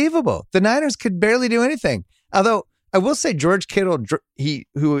 Unbelievable. The Niners could barely do anything. Although I will say George Kittle,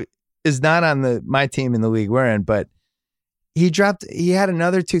 who is not on my team in the league we're in, but he had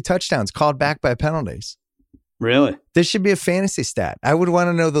another 2 touchdowns called back by penalties. Really? This should be a fantasy stat. I would want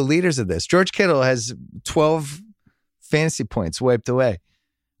to know the leaders of this. George Kittle has 12 fantasy points wiped away.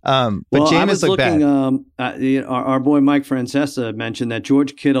 But Jameis looked bad. Our boy Mike Francesa mentioned that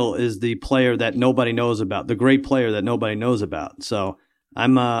George Kittle is the player that nobody knows about, the great player that nobody knows about. So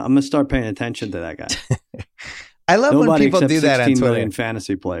I'm gonna start paying attention to that guy. I love when people do that on Twitter. 16 million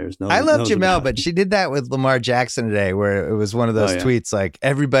fantasy players. I love Jamel, but she did that with Lamar Jackson today, where it was one of those tweets like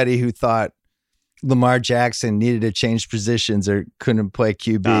everybody who thought Lamar Jackson needed to change positions or couldn't play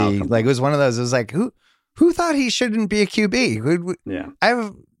QB. It was one of those. It was like who thought he shouldn't be a QB? Yeah.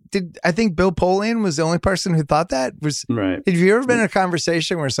 I think Bill Polian was the only person who thought that. Right. Have you ever been in a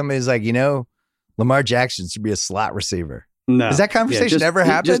conversation where somebody's like, Lamar Jackson should be a slot receiver? No. Has that conversation ever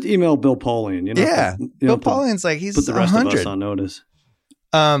happened? Just email Bill Polian. Yeah. Bill Polian's like, he's put the rest 100. of us on notice.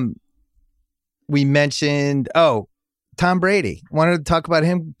 We mentioned, Tom Brady. Wanted to talk about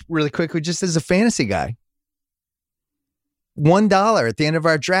him really quickly just as a fantasy guy. $1 at the end of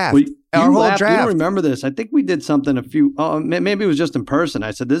our draft. Our whole draft. You don't remember this. I think we did something maybe it was just in person.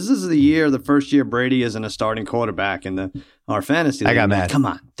 I said, this is the first year Brady isn't a starting quarterback in our fantasy league. I got mad. Come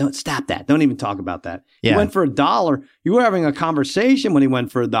on, don't stop that. Don't even talk about that. Yeah. He went for $1. You were having a conversation when he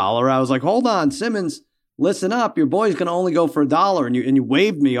went for $1. I was like, hold on, Simmons, listen up. Your boy's going to only go for $1. And you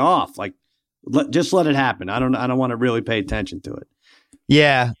waved me off. Like, just let it happen. I don't want to really pay attention to it.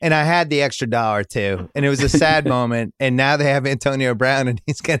 Yeah, and I had the extra $1 too, and it was a sad moment. And now they have Antonio Brown, and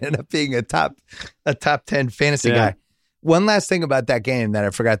he's going to end up being a top 10 fantasy guy. One last thing about that game that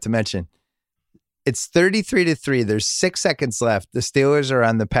I forgot to mention: it's 33-3. There's 6 seconds left. The Steelers are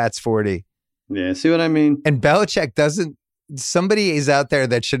on the Pats 40. Yeah, see what I mean? And Belichick doesn't. Somebody is out there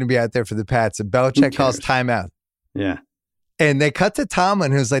that shouldn't be out there for the Pats, and Belichick calls timeout. Yeah. And they cut to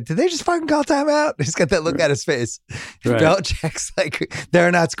Tomlin, who's like, did they just fucking call timeout? He's got that look at his face. Right. Belichick's like,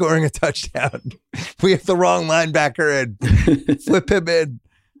 they're not scoring a touchdown. We have the wrong linebacker in. Flip him in.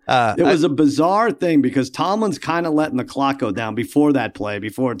 It was a bizarre thing because Tomlin's kind of letting the clock go down before that play,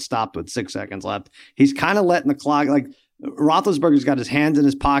 before it stopped with 6 seconds left. He's kind of letting the clock, like Roethlisberger's got his hands in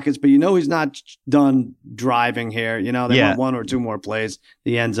his pockets, but he's not done driving here. They want 1 or 2 more plays,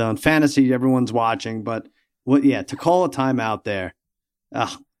 the end zone. Fantasy, everyone's watching, but to call a timeout there,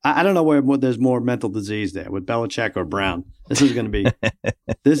 I don't know where there's more mental disease there with Belichick or Brown. This is going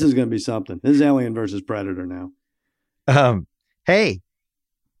to be something. This is Alien versus Predator now. Hey,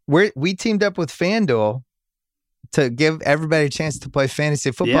 we teamed up with FanDuel to give everybody a chance to play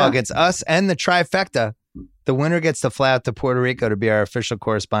fantasy football against us and the trifecta. The winner gets to fly out to Puerto Rico to be our official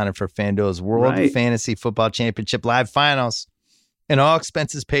correspondent for FanDuel's World Fantasy Football Championship Live Finals, an all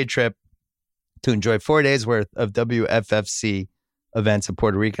expenses paid trip to enjoy 4 days worth of WFFC events in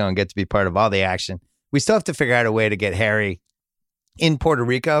Puerto Rico and get to be part of all the action. We still have to figure out a way to get Harry in Puerto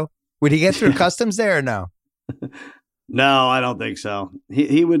Rico. Would he get through customs there or no? No, I don't think so.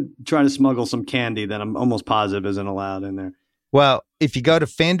 He would try to smuggle some candy that I'm almost positive isn't allowed in there. Well, if you go to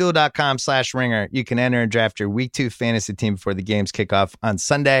FanDuel.com/ringer, you can enter and draft your Week 2 fantasy team before the games kick off on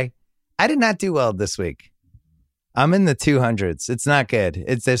Sunday. I did not do well this week. I'm in the 200s. It's not good.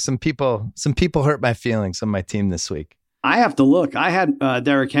 There's some people hurt my feelings on my team this week. I have to look. I had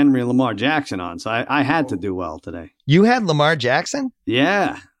Derrick Henry and Lamar Jackson on, so I had to do well today. You had Lamar Jackson?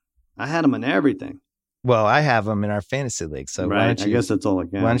 Yeah. I had him in everything. Well, I have him in our fantasy league, so right. I guess that's all I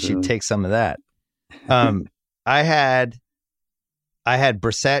can. Why don't you take some of that? I had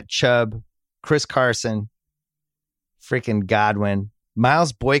Brissett, Chubb, Chris Carson, freaking Godwin,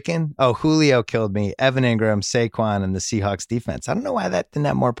 Miles Boykin. Oh, Julio killed me. Evan Ingram, Saquon, and the Seahawks defense. I don't know why that didn't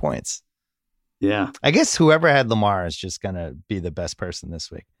have more points. Yeah. I guess whoever had Lamar is just going to be the best person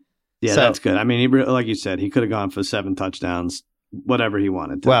this week. Yeah, So, that's good. I mean, like you said, he could have gone for 7 touchdowns, whatever he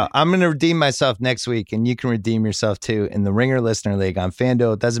wanted to. Well, I'm going to redeem myself next week, and you can redeem yourself too in the Ringer Listener League on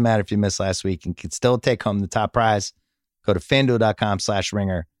FanDuel. It doesn't matter if you missed last week and can still take home the top prize. Go to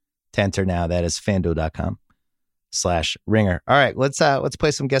FanDuel.com/ringer to enter now. That is FanDuel.com/ringer. All right, let's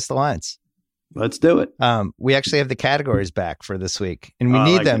play some Guess the Lines. Let's do it. We actually have the categories back for this week, and we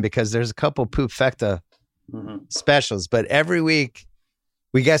need them because there's a couple Poop Fecta specials. But every week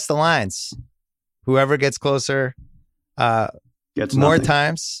we guess the lines. Whoever gets closer Gets more nothing.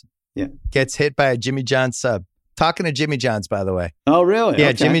 times gets hit by a Jimmy John's sub. Talking to Jimmy John's, by the way. Oh, really? Yeah,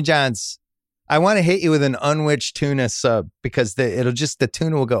 Okay. Jimmy John's. I want to hit you with an unwitched tuna sub because the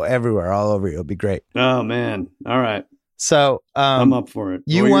tuna will go everywhere, all over you. It'll be great. Oh, man. All right. So I'm up for it.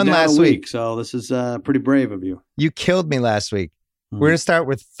 You Well, won you're down last a week. So this is pretty brave of you. You killed me last week. We're going to start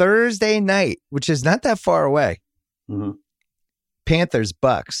with Thursday night, which is not that far away. Mm-hmm. Panthers,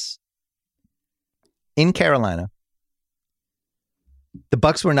 Bucks in Carolina. The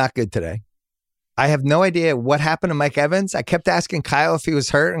Bucks were not good today. I have no idea what happened to Mike Evans. I kept asking Kyle if he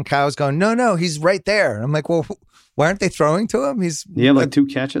was hurt, and Kyle was going, no, he's right there. And I'm like, well, why aren't they throwing to him? You have like 2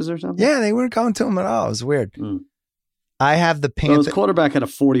 catches or something? Yeah, they weren't going to him at all. It was weird. I have the So Panthers. his quarterback had a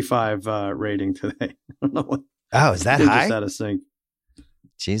 45 rating today. I don't know what. Oh, is that They high? just out of sync.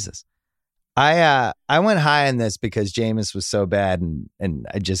 Jesus. I went high on this because Jameis was so bad, and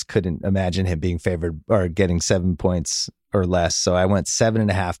I just couldn't imagine him being favored or getting 7 points or less. So I went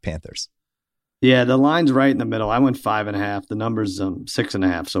 7.5 Panthers. Yeah, the line's right in the middle. I went 5.5. The number's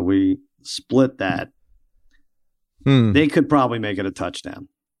 6.5. So we split that. They could probably make it a touchdown.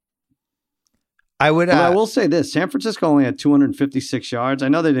 I would. I will say this: San Francisco only had 256 yards. I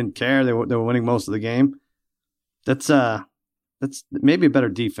know they didn't care; they were winning most of the game. That's maybe a better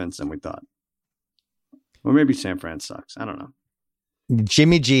defense than we thought, or maybe San Fran sucks. I don't know.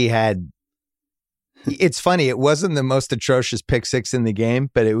 Jimmy G had. It's funny. It wasn't the most atrocious pick six in the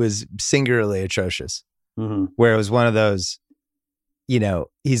game, but it was singularly atrocious. Where it was one of those,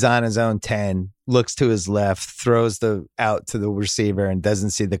 he's on his own 10, looks to his left, throws the out to the receiver, and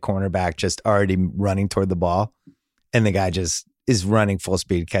doesn't see the cornerback just already running toward the ball, and the guy just is running full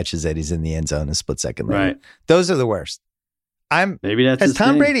speed, catches it, he's in the end zone a split second later. Right. Those are the worst. Maybe that's has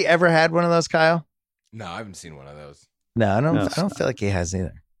Tom Brady ever had one of those, Kyle? No, I haven't seen one of those. No, I don't feel like he has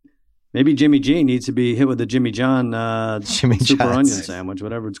either. Maybe Jimmy G needs to be hit with the Jimmy John Jimmy super John's. onion sandwich,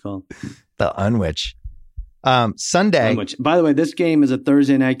 whatever it's called. The unwich. Sunday. By the way, this game is a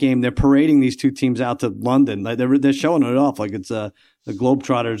Thursday night game. They're parading these 2 teams out to London. Like they're showing it off like it's the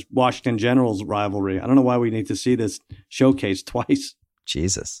Globetrotters Washington Generals rivalry. I don't know why we need to see this showcase twice.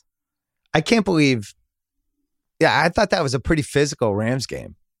 Jesus. I can't believe. Yeah, I thought that was a pretty physical Rams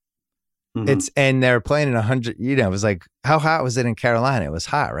game. And they're playing in 100. It was like, how hot was it in Carolina? It was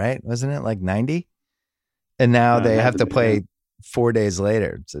hot, right? Wasn't it like 90? And now they have to play 4 days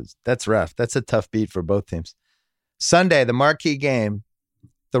later. So that's rough. That's a tough beat for both teams. Sunday, the marquee game.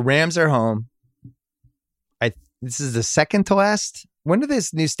 The Rams are home. This is the second to last. When is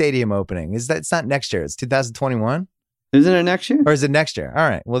this new stadium opening? It's not next year. It's 2021. Isn't it next year? Or is it next year? All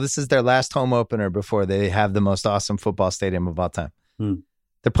right. Well, this is their last home opener before they have the most awesome football stadium of all time.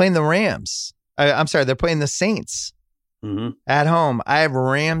 They're playing the Rams. I'm sorry. They're playing the Saints at home. I have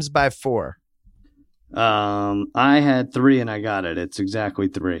Rams by 4. I had 3 and I got it. It's exactly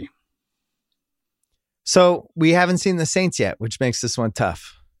 3. So we haven't seen the Saints yet, which makes this one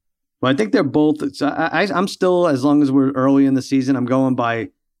tough. Well, I think they're both. So I'm still, as long as we're early in the season, I'm going by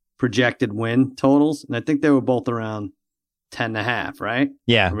projected win totals. And I think they were both around 10.5, right?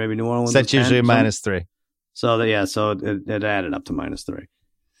 Yeah. Or maybe New Orleans. So that's usually a -3. So it added up to -3.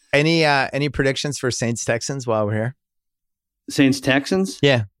 Any predictions for Saints Texans while we're here? Saints Texans?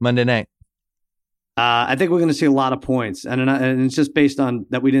 Yeah, Monday night. I think we're going to see a lot of points, and it's just based on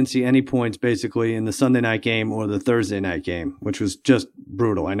that we didn't see any points basically in the Sunday night game or the Thursday night game, which was just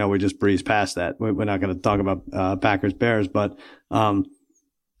brutal. I know we just breezed past that. We're not going to talk about Packers Bears, but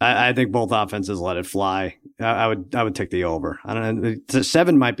I think both offenses let it fly. I would take the over. I don't know.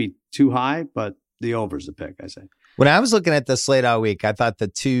 7 might be too high, but the over's the pick, I say. When I was looking at the slate all week, I thought the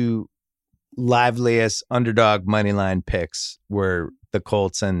 2 liveliest underdog money line picks were the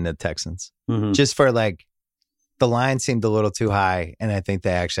Colts and the Texans. Just for the line seemed a little too high, and I think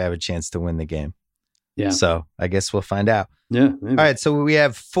they actually have a chance to win the game. Yeah. So I guess we'll find out. Yeah. All Maybe. right. So we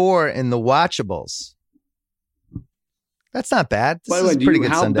have 4 in the watchables. That's not bad. This By the way, is a pretty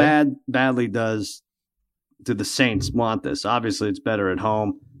good how Sunday. badly does do the Saints want this? Obviously, it's better at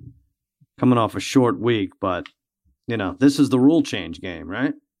home, coming off a short week, but, this is the rule change game,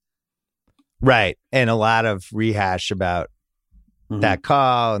 right? Right. And a lot of rehash about that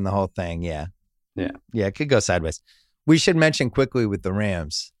call and the whole thing. Yeah. Yeah. Yeah, it could go sideways. We should mention quickly with the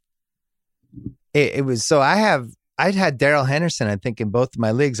Rams. It was so I'd had Darrell Henderson, I think, in both of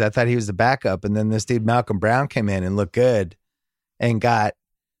my leagues. I thought he was the backup. And then this dude, Malcolm Brown, came in and looked good and got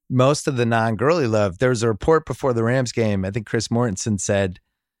most of the non-Gurley love. There was a report before the Rams game. I think Chris Mortensen said,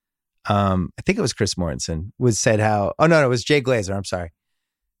 it was Jay Glazer. I'm sorry.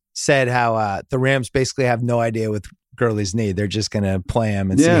 Said how the Rams basically have no idea with Gurley's knee. They're just going to play him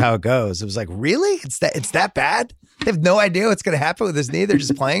and see how it goes. It was like, really? It's that bad? They have no idea what's going to happen with his knee. They're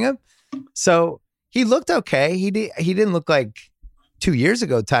just playing him. So he looked okay. He didn't look like 2 years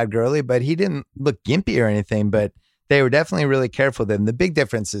ago, Todd Gurley, but he didn't look gimpy or anything. But they were definitely really careful with him. The big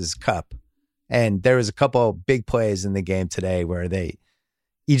difference is Kupp. And there was a couple big plays in the game today where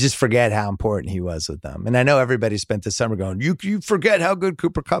you just forget how important he was with them. And I know everybody spent the summer going, you forget how good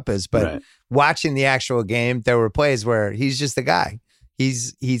Cooper Kupp is. But watching the actual game, there were plays where he's just the guy. He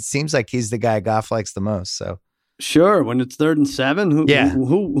seems like he's the guy Goff likes the most. So sure, when it's 3rd and 7,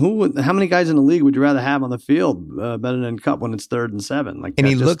 how many guys in the league would you rather have on the field better than Kupp when it's 3rd and 7? And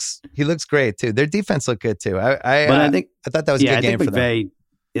he looks great too. Their defense looked good too. I thought that was a good game for them.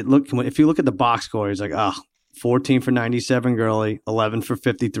 If you look at the box score, he's like, 14 for 97 Gurley, 11 for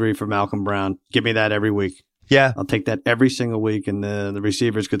 53 for Malcolm Brown. Give me that every week. Yeah. I'll take that every single week, and the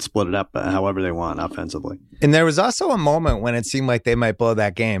receivers could split it up however they want offensively. And there was also a moment when it seemed like they might blow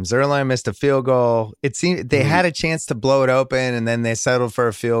that game. Zerline missed a field goal. It seemed they had a chance to blow it open, and then they settled for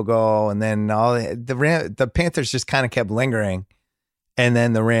a field goal, and then the Panthers just kind of kept lingering, and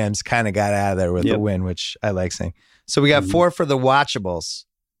then the Rams kind of got out of there with the win, which I like seeing. So we got 4 for the watchables.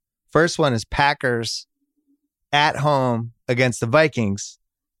 First one is Packers at home against the Vikings.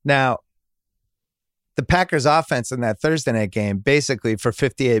 Now, the Packers offense in that Thursday night game, basically for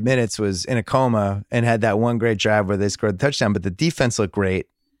 58 minutes was in a coma and had that one great drive where they scored the touchdown, but the defense looked great.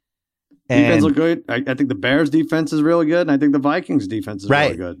 Defense looked good. I think the Bears defense is really good, and I think the Vikings defense is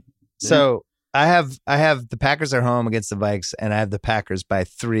really good. Yeah. So I have the Packers are home against the Vikes, and I have the Packers by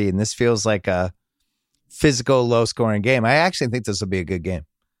 3, and this feels like a physical, low-scoring game. I actually think this will be a good game.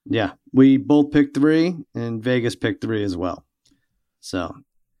 Yeah, we both picked 3, and Vegas picked 3 as well. So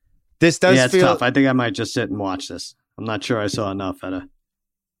this does it's feel tough. I think I might just sit and watch this. I'm not sure I saw enough out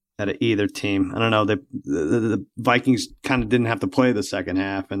of either team. I don't know. The Vikings kind of didn't have to play the second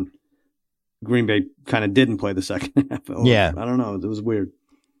half, and Green Bay kind of didn't play the second half. Yeah, I don't know. It was weird.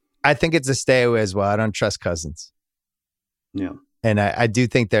 I think it's a stay away as well. I don't trust Cousins. Yeah, and I do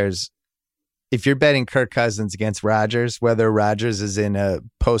think if you're betting Kirk Cousins against Rodgers, whether Rodgers is in a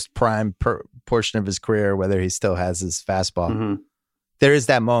post-prime portion of his career, whether he still has his fastball, there is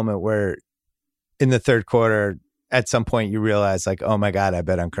that moment where in the third quarter, at some point you realize like, oh my God, I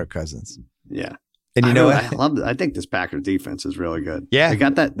bet on Kirk Cousins. Yeah. And you know what? I think this Packers defense is really good. Yeah. They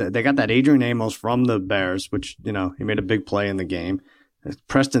got that Adrian Amos from the Bears, which, he made a big play in the game.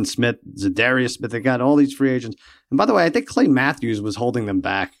 Preston Smith, Zadarius Smith, they got all these free agents. And by the way, I think Clay Matthews was holding them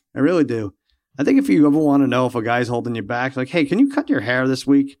back. I really do. I think if you ever want to know if a guy's holding you back, like, hey, can you cut your hair this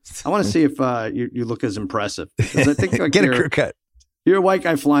week? I want to see if you look as impressive. Because I think like get a crew cut. You're a white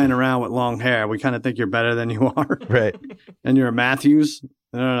guy flying around with long hair. We kind of think you're better than you are, right? And you're a Matthews.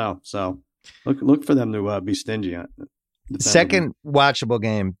 I don't know. So look for them to be stingy on it. Second watchable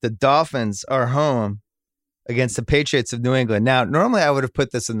game: the Dolphins are home against the Patriots of New England. Now, normally I would have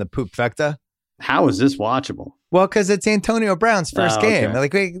put this in the poop vecta. How is this watchable? Well, because it's Antonio Brown's first game. Okay.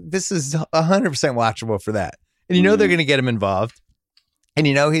 Like, this is 100% watchable for that. And they're going to get him involved. And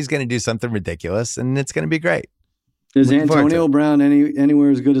he's going to do something ridiculous, and it's going to be great. Is Antonio Brown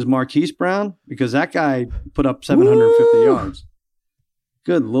anywhere as good as Marquise Brown? Because that guy put up 750 yards.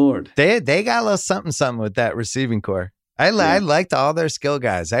 Good Lord. They got a little something with that receiving core. I liked all their skill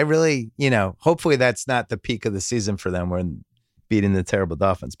guys. I really, hopefully that's not the peak of the season for them. We're beating the terrible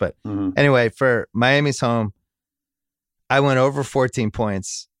Dolphins. But anyway, for Miami's home, I went over 14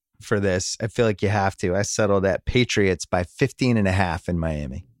 points for this. I feel like you have to. I settled at Patriots by 15.5 in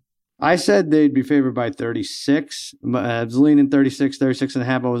Miami. I said they'd be favored by 36. I was leaning 36.5.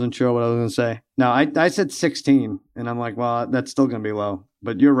 I wasn't sure what I was going to say. No, I said 16, and I'm like, well, that's still going to be low.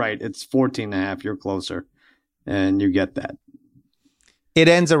 But you're right. It's 14.5. You're closer, and you get that. It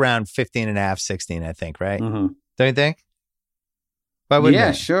ends around 15.5, 16, I think, right? Mm-hmm. Don't you think? Why wouldn't yeah,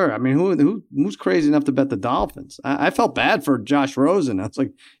 it? Sure. I mean, who's crazy enough to bet the Dolphins? I felt bad for Josh Rosen. I was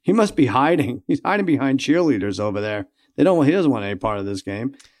like, he must be hiding. He's hiding behind cheerleaders over there. He doesn't want any part of this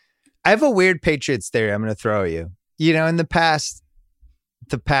game. I have a weird Patriots theory I'm going to throw at you. You know, in the past,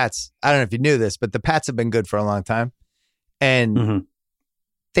 the Pats, I don't know if you knew this, but the Pats have been good for a long time. And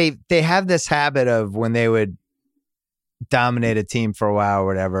they have this habit of when they would dominate a team for a while or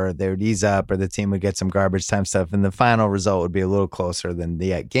whatever, they would ease up or the team would get some garbage time stuff and the final result would be a little closer than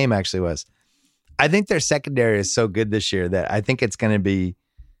the game actually was. I think their secondary is so good this year that I think it's going to be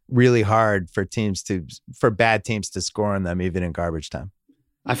really hard for bad teams to score on them even in garbage time.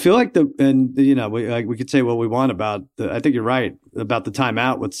 I feel like we could say what we want about I think you're right about the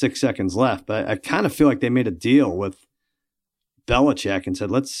timeout with 6 seconds left, but I kind of feel like they made a deal with Belichick and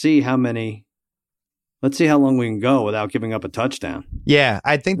said, let's see how long we can go without giving up a touchdown. Yeah,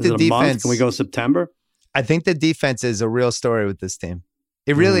 I think the defense. Can we go September? I think the defense is a real story with this team.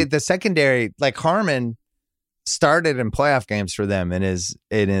 It really, the secondary, like Harmon started in playoff games for them and is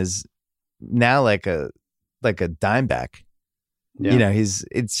now like a dime back. Yeah. You know,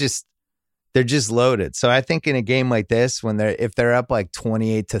 they're just loaded. So I think in a game like this, if they're up like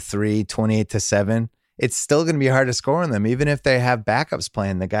 28-3, 28-7, it's still going to be hard to score on them. Even if they have backups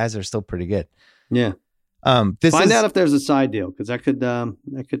playing, the guys are still pretty good. Yeah. Find out if there's a side deal, because that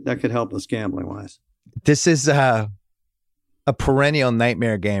could help us gambling wise. This is a perennial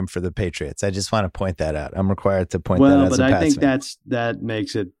nightmare game for the Patriots. I just want to point that out. I'm required to point that out. Well, but I think that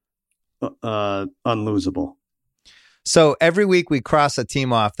makes it unlosable. So every week we cross a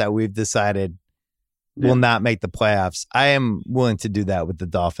team off that we've decided will not make the playoffs. I am willing to do that with the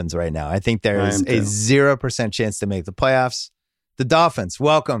Dolphins right now. I think there is a 0% chance to make the playoffs. The Dolphins,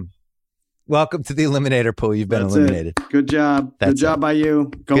 welcome to the eliminator pool. You've been eliminated. Good job. Good job by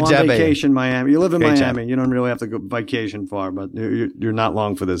you. Go on vacation, Miami. You live in Miami. You don't really have to go vacation far, but you're not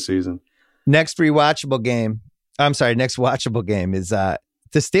long for this season. Next watchable game is the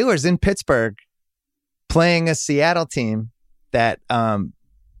Steelers in Pittsburgh playing a Seattle team that I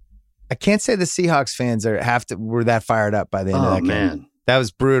can't say the Seahawks fans were that fired up by the end of that game. That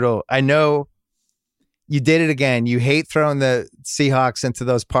was brutal. I know you did it again. You hate throwing the Seahawks into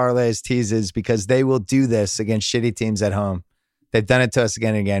those parlays, teases, because they will do this against shitty teams at home. They've done it to us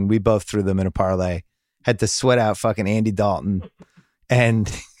again and again. We both threw them in a parlay. Had to sweat out fucking Andy Dalton.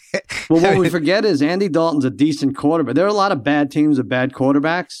 And well, what we forget is Andy Dalton's a decent quarterback. There are a lot of bad teams with bad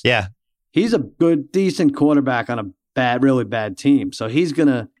quarterbacks. Yeah. He's a good, decent quarterback on a really bad team. So he's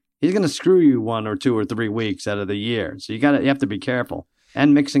gonna screw you 1 or 2 or 3 weeks out of the year. So you have to be careful.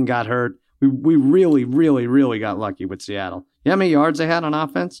 And Mixon got hurt. We really, really, really got lucky with Seattle. You know how many yards they had on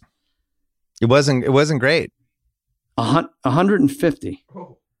offense? It wasn't great. 150.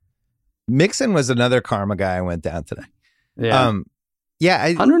 Mixon was another karma guy I went down today. Yeah.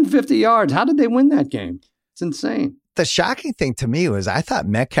 150 yards. How did they win that game? It's insane. The shocking thing to me was I thought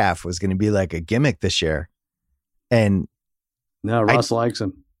Metcalf was going to be like a gimmick this year. And no, Russ likes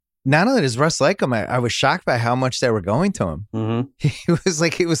him. Not only does Russ like him, I was shocked by how much they were going to him. Mm-hmm. He was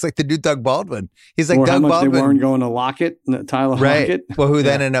like the new Doug Baldwin. He's like or Doug how much Baldwin. They weren't going to Lockett, Tyler Lockett. Well, who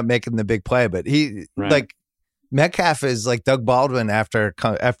then ended up making the big play. But like Metcalf is like Doug Baldwin after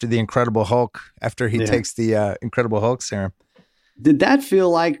the Incredible Hulk, after he takes the Incredible Hulk serum. Did that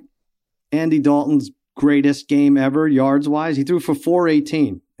feel like Andy Dalton's greatest game ever, yards wise? He threw for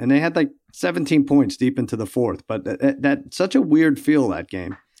 418, and they had like 17 points deep into the fourth. But that's such a weird feel, that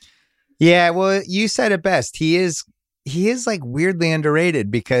game. Yeah, well, you said it best. He is like weirdly underrated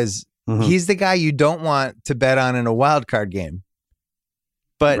because he's the guy you don't want to bet on in a wild card game.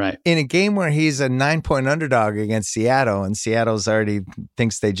 But in a game where he's a 9-point underdog against Seattle, and Seattle's already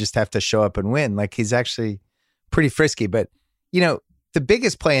thinks they just have to show up and win, like he's actually pretty frisky. But, you know, the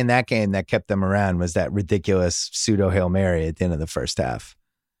biggest play in that game that kept them around was that ridiculous pseudo Hail Mary at the end of the first half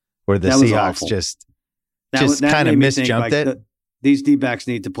where the Seahawks just kind of misjumped it. These D-backs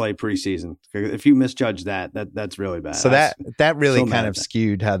need to play preseason. If you misjudge that's really bad. So that really kind of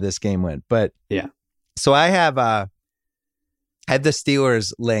skewed how this game went. But yeah. So I have the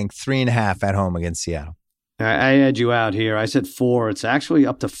Steelers laying 3.5 at home against Seattle. I had you out here. I said 4. It's actually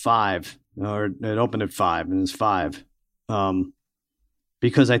up to 5. Or it opened at 5, and it's 5.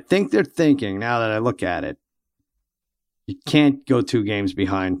 Because I think they're thinking, now that I look at it, you can't go 2 games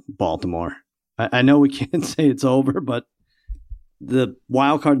behind Baltimore. I know we can't say it's over, but the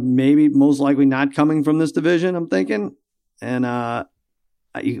wild card maybe most likely not coming from this division, I'm thinking. And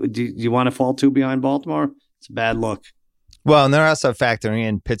do you want to fall 2 behind Baltimore? It's a bad look. Well, and they're also factoring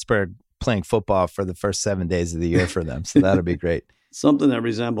in Pittsburgh playing football for the first 7 days of the year for them. So that'll be great. Something that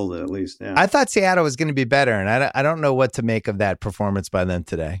resembled it, at least. Yeah. I thought Seattle was going to be better, and I don't know what to make of that performance by them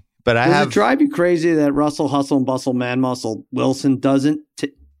today. But Does it drive you crazy that Russell Hustle and Bustle Man Muscle Wilson doesn't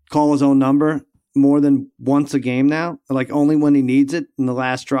call his own number more than once a game now? Like only when he needs it in the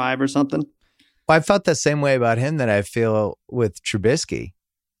last drive or something? Well, I felt the same way about him that I feel with Trubisky.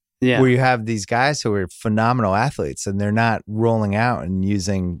 Yeah. Where you have these guys who are phenomenal athletes and they're not rolling out and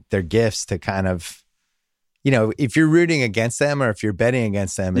using their gifts to kind of, if you're rooting against them or if you're betting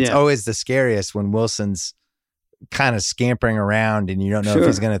against them, it's always the scariest when Wilson's kind of scampering around and you don't know if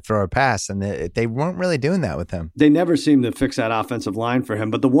he's going to throw a pass. And they weren't really doing that with him. They never seem to fix that offensive line for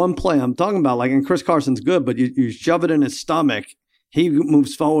him. But the one play I'm talking about, like, and Chris Carson's good, but you shove it in his stomach. He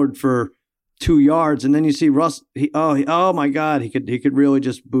moves forward for 2 yards, and then you see Russ. Oh my God, he could really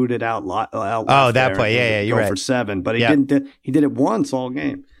just boot it out. That play, yeah, you're right. For 7, but he didn't. He did it once all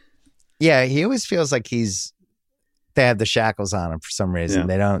game. Yeah, he always feels like they have the shackles on him for some reason.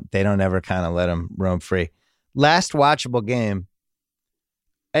 Yeah. They don't ever kind of let him roam free. Last watchable game.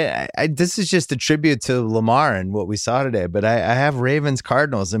 This is just a tribute to Lamar and what we saw today, but I have Ravens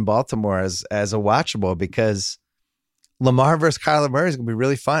Cardinals in Baltimore as a watchable because Lamar versus Kyler Murray is going to be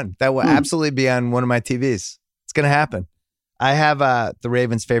really fun. That will absolutely be on one of my TVs. It's going to happen. I have the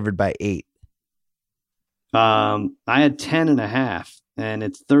Ravens favored by 8. I had 10.5, and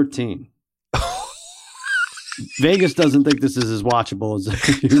it's 13. Vegas doesn't think this is as watchable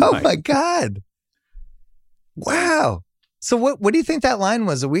as you might. My God. Wow. So what do you think that line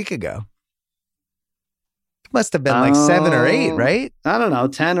was a week ago? It must have been like 7 or 8, right? I don't know,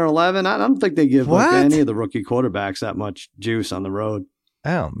 10 or 11. I don't think they give any of the rookie quarterbacks that much juice on the road.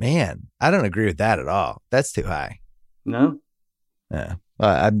 Oh, man. I don't agree with that at all. That's too high. No? Yeah.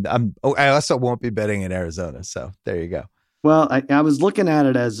 I also won't be betting in Arizona, so there you go. Well, I was looking at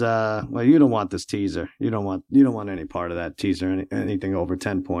it as you don't want this teaser. You don't want any part of that teaser, anything over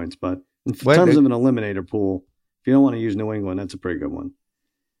 10 points. But in terms of an eliminator pool, if you don't want to use New England, that's a pretty good one.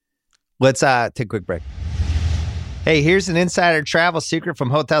 Let's take a quick break. Hey, here's an insider travel secret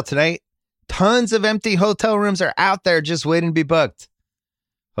from Hotel Tonight. Tons of empty hotel rooms are out there just waiting to be booked.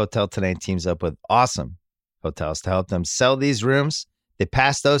 Hotel Tonight teams up with awesome hotels to help them sell these rooms. They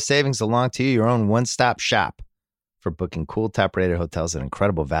pass those savings along to you, your own one-stop shop for booking cool top-rated hotels at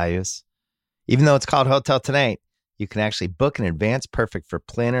incredible values. Even though it's called Hotel Tonight, you can actually book in advance, perfect for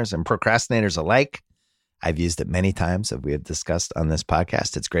planners and procrastinators alike. I've used it many times, as we have discussed on this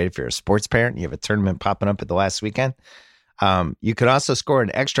podcast. It's great if you're a sports parent and you have a tournament popping up at the last weekend. You can also score an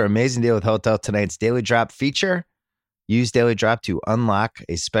extra amazing deal with Hotel Tonight's Daily Drop feature. Use Daily Drop to unlock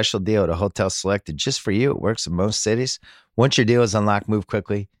a special deal at a hotel selected just for you. It works in most cities. Once your deal is unlocked, move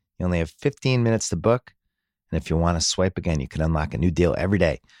quickly. You only have 15 minutes to book. And if you want to swipe again, you can unlock a new deal every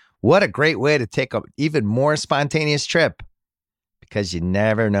day. What a great way to take an even more spontaneous trip, because you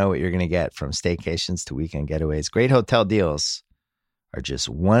never know what you're going to get from staycations to weekend getaways. Great hotel deals are just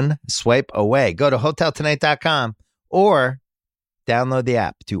one swipe away. Go to hoteltonight.com or download the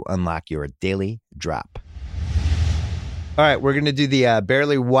app to unlock your daily drop. All right, we're going to do the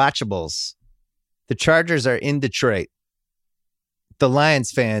barely watchables. The Chargers are in Detroit. The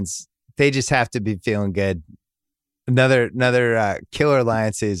Lions fans, they just have to be feeling good. Another killer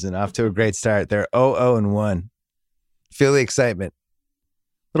Lions season, off to a great start. They're 0-1. Feel the excitement.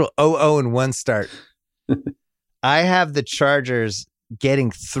 Little 0-1 start. I have the Chargers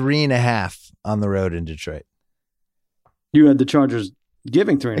getting 3.5 on the road in Detroit. You had the Chargers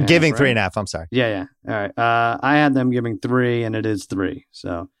giving 3.5. Giving right? 3.5. I'm sorry. Yeah. All right. I had them giving 3, and it is 3.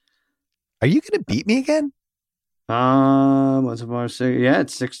 So, are you going to beat me again? What's the say? Yeah,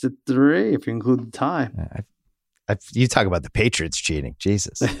 it's 6-3 if you include the tie. You talk about the Patriots cheating,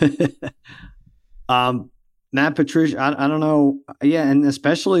 Jesus. Matt Patricia, I don't know. Yeah, and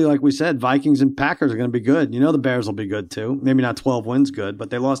especially like we said, Vikings and Packers are going to be good. The Bears will be good too. Maybe not 12 wins good, but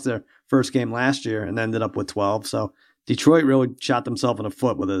they lost their first game last year and ended up with 12. So Detroit really shot themselves in the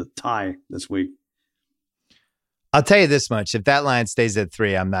foot with a tie this week. I'll tell you this much. If that line stays at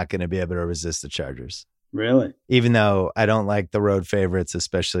 3, I'm not going to be able to resist the Chargers. Really? Even though I don't like the road favorites,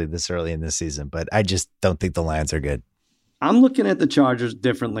 especially this early in the season, but I just don't think the Lions are good. I'm looking at the Chargers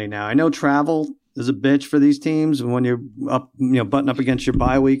differently now. I know travel is a bitch for these teams when you're up, butting up against your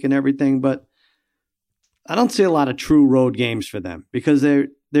bye week and everything, but I don't see a lot of true road games for them because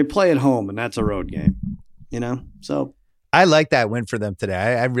they play at home and that's a road game, So I like that win for them today.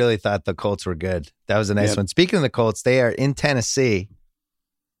 I really thought the Colts were good. That was a nice one. Speaking of the Colts, they are in Tennessee,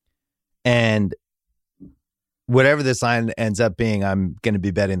 and whatever this line ends up being, I'm going to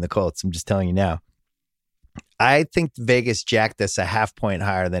be betting the Colts. I'm just telling you now. I think Vegas jacked this a 0.5 point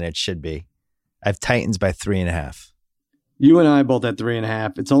higher than it should be. I have Titans by 3.5. You and I both at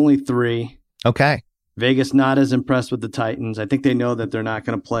 3.5. It's only 3. Okay. Vegas not as impressed with the Titans. I think they know that they're not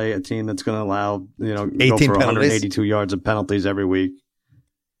going to play a team that's going to allow, go for 182 yards of penalties every week.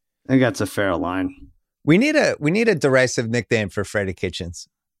 I think that's a fair line. We need a derisive nickname for Freddie Kitchens.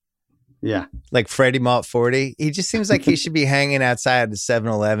 Yeah. Like Freddie Malt 40. He just seems like he should be hanging outside the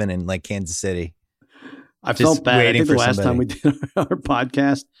 7-Eleven in like Kansas City. I felt bad. I think the last time we did our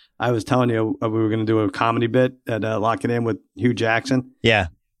podcast, I was telling you we were going to do a comedy bit at Lock It In with Hugh Jackson. Yeah.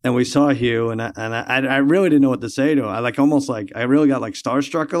 And we saw Hugh, and I really didn't know what to say to him. I really got like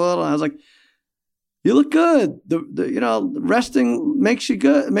starstruck a little. I was like, "You look good. The resting makes you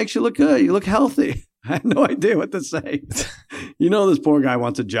good. Makes you look good. You look healthy." I had no idea what to say. This poor guy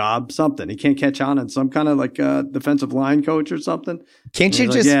wants a job, something. He can't catch on in some kind of like defensive line coach or something. Can't you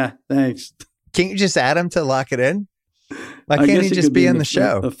just? Yeah, thanks. Can't you just add him to Lock It In? Why can't he just be in the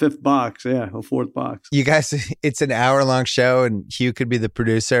show? A fifth box, a fourth box. You guys, it's an hour-long show, and Hugh could be the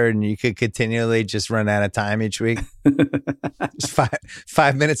producer, and you could continually just run out of time each week. Just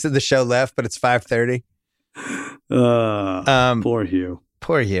 5 minutes of the show left, but it's 5:30. Poor Hugh.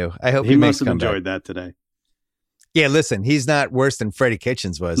 Poor Hugh. I hope he must have enjoyed that today. Yeah, listen, he's not worse than Freddie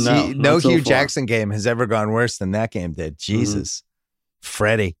Kitchens was. No Hugh Jackson game has ever gone worse than that game did. Jesus.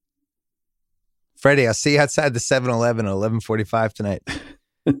 Mm-hmm. Freddie, I'll see you outside the 7-Eleven at 11:45 tonight.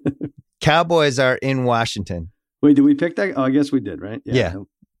 Cowboys are in Washington. Wait, did we pick that? Oh, I guess we did, right? Yeah.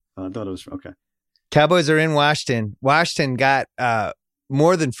 I thought it was, okay. Cowboys are in Washington. Washington got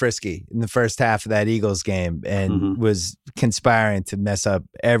more than frisky in the first half of that Eagles game and was conspiring to mess up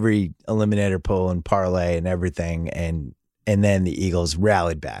every eliminator pool and parlay and everything. And then the Eagles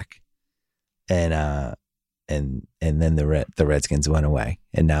rallied back. And then the Redskins went away,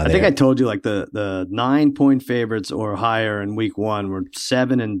 and now I think I told you like the 9-point favorites or higher in week 1 were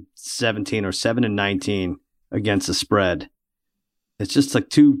 7-17 or 7-19 against the spread. It's just like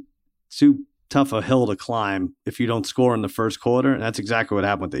too tough a hill to climb if you don't score in the first quarter, and that's exactly what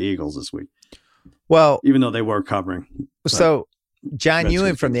happened with the Eagles this week. Well, even though they were covering. So John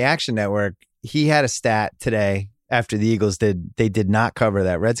Ewing from the Action Network, he had a stat today after the Eagles they did not cover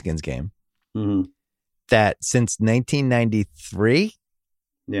that Redskins game. Mm-hmm. That since 1993,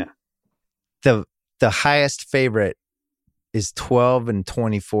 the highest favorite is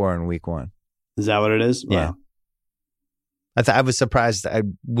 12-24 in week 1. Is that what it is? Wow. Yeah. I was surprised. I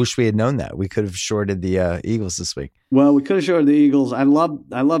wish we had known that. We could have shorted the Eagles this week. Well, we could have shorted the Eagles. I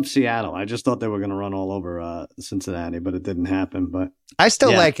love Seattle. I just thought they were going to run all over Cincinnati, but it didn't happen. But I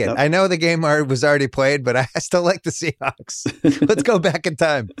still like it. I know the game was already played, but I still like the Seahawks. Let's go back in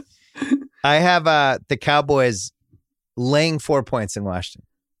time. I have the Cowboys laying 4 points in Washington.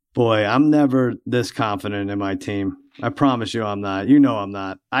 Boy, I'm never this confident in my team. I promise you I'm not. You know I'm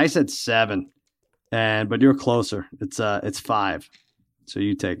not. I said 7, but you're closer. It's 5, so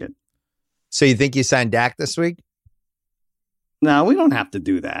you take it. So you think you signed Dak this week? No, we don't have to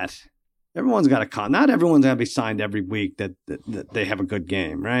do that. Everyone's got a not everyone's going to be signed every week that they have a good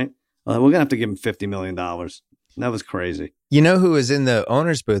game, right? We're going to have to give them $50 million. That was crazy. You know who was in the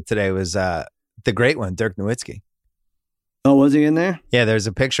owner's booth today was the great one, Dirk Nowitzki. Oh, was he in there? Yeah, there's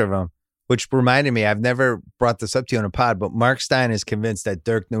a picture of him, which reminded me, I've never brought this up to you on a pod, but Mark Stein is convinced that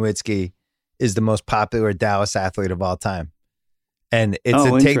Dirk Nowitzki is the most popular Dallas athlete of all time. And it's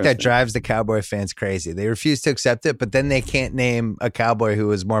a take that drives the Cowboy fans crazy. They refuse to accept it, but then they can't name a Cowboy who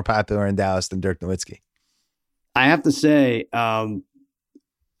was more popular in Dallas than Dirk Nowitzki. I have to say,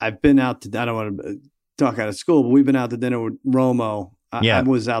 I've been out to, I don't want to talk out of school, but we've been out to dinner with Romo. I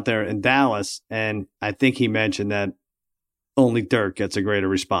was out there in Dallas, and I think he mentioned that only Dirk gets a greater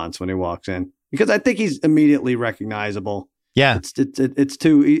response when he walks in because I think he's immediately recognizable. Yeah, it's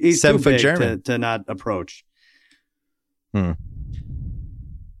too he's too big to not approach.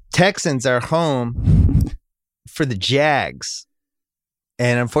 Texans are home for the Jags,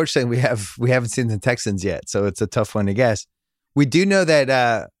 and unfortunately, we haven't seen the Texans yet, so it's a tough one to guess. We do know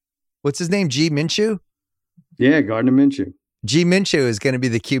that what's his name, G. Minshew? Yeah, Gardner Minshew. G. Minshew is going to be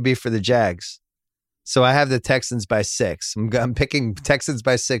the QB for the Jags. So I have the Texans by 6. I'm picking Texans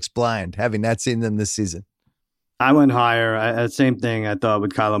by 6 blind, having not seen them this season. I went higher. Same thing I thought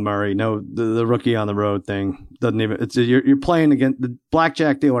with Kyler Murray. No, the rookie on the road thing doesn't even. You're playing against the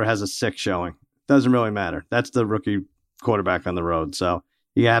blackjack dealer has a 6 showing. Doesn't really matter. That's the rookie quarterback on the road. So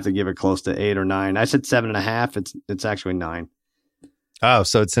you have to give it close to 8 or 9. I said 7.5. It's actually 9. Oh,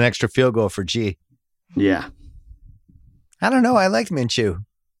 so it's an extra field goal for G. Yeah. I don't know. I liked Minshew.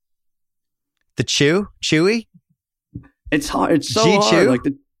 The Chewy? It's hard. It's so G-Chew? hard. Like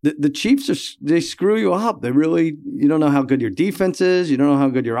the Chiefs they screw you up. You don't know how good your defense is. You don't know how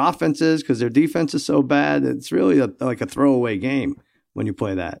good your offense is because their defense is so bad. It's really like a throwaway game when you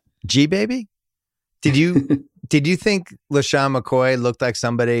play that. G baby? Did you think LaShawn McCoy looked like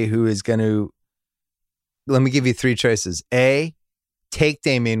somebody who is going to? Let me give you 3 choices: A, take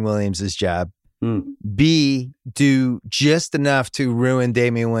Damian Williams' job. B, do just enough to ruin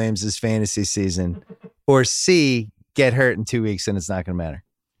Damian Williams' fantasy season. Or C, get hurt in 2 weeks and it's not going to matter.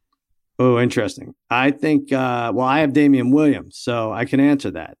 Oh, interesting. I think, I have Damian Williams, so I can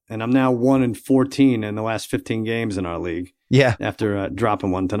answer that. And I'm now 1-14 in the last 15 games in our league. Yeah. After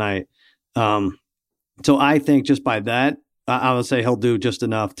dropping one tonight. So I think just by that, I would say he'll do just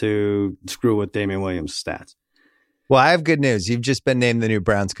enough to screw with Damian Williams' stats. Well, I have good news. You've just been named the new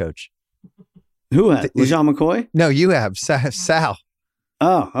Browns coach. Who has? LeSean McCoy? No, you have. Sal.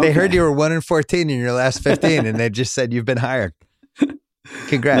 Oh, okay. They heard you were 1-14 in your last 15, and they just said you've been hired.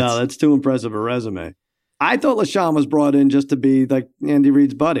 Congrats. No, that's too impressive a resume. I thought LeSean was brought in just to be like Andy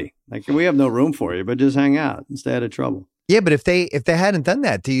Reid's buddy. Like, we have no room for you, but just hang out and stay out of trouble. Yeah, but if they hadn't done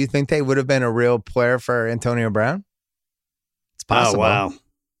that, do you think they would have been a real player for Antonio Brown? It's possible. Oh, wow.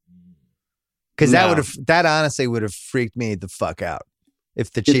 Because that honestly would have freaked me the fuck out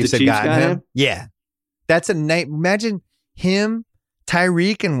if the Chiefs had gotten him. Yeah. That's a night. Imagine him,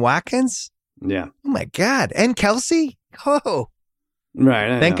 Tyreek, and Watkins. Yeah. Oh my God. And Kelsey. Oh.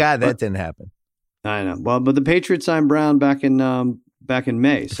 Right. Thank God that didn't happen. I know. Well, but the Patriots signed Brown back in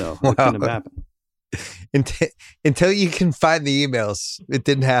May, so it couldn't have happened. Until you can find the emails, it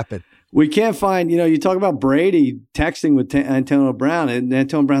didn't happen. We can't find, you talk about Brady texting with Antonio Brown, and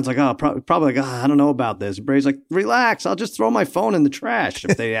Antonio Brown's like, probably like, I don't know about this. And Brady's like, relax, I'll just throw my phone in the trash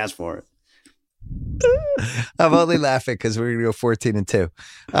if they ask for it. I'm only laughing because we're going to go 14-2.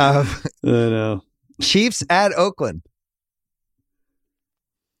 I know. Chiefs at Oakland.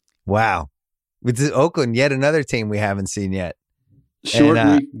 Wow. With Oakland, yet another team we haven't seen yet. Short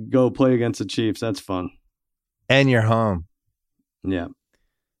week, go play against the Chiefs. That's fun. And you're home. Yeah.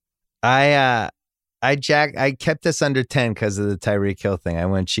 I kept this under 10 because of the Tyreek Hill thing. I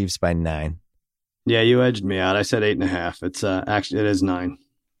went Chiefs by 9. Yeah, you edged me out. I said 8.5. It's actually it is 9.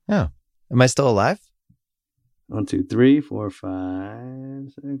 Oh, am I still alive? 1, 2, 3, 4,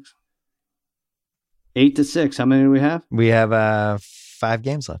 5, 6, 8-6. How many do we have? We have 5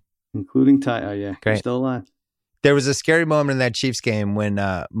 games left, including tie. Oh yeah, great. You're still alive. There was a scary moment in that Chiefs game when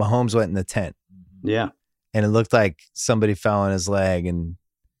Mahomes went in the tent. Yeah, and it looked like somebody fell on his leg and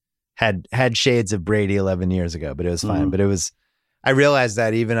had shades of Brady 11 years ago, but it was fine. But it was, I realized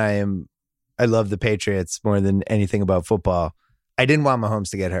that even I love the Patriots more than anything about football. I didn't want Mahomes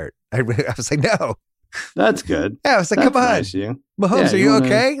to get hurt. I was like, no. That's good. Yeah, I was like, come on. Nice, Mahomes, are you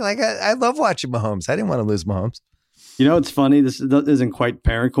okay? Like, I love watching Mahomes. I didn't want to lose Mahomes. It's funny. This isn't quite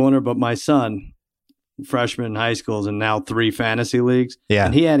parent corner, but my son, freshman in high school, is in now 3 fantasy leagues. Yeah.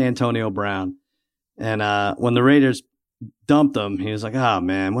 And he had Antonio Brown. And when the Raiders dumped him, he was like, oh,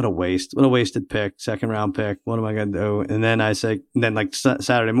 man, what a waste. What a wasted pick, 2nd round pick. What am I going to do? And then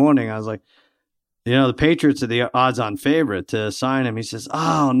Saturday morning, I was like, the Patriots are the odds-on favorite to sign him. He says,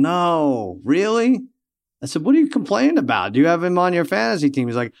 oh, no, really? I said, what are you complaining about? Do you have him on your fantasy team?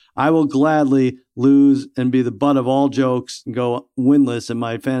 He's like, I will gladly lose and be the butt of all jokes and go winless in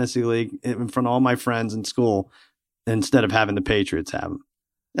my fantasy league in front of all my friends in school instead of having the Patriots have him.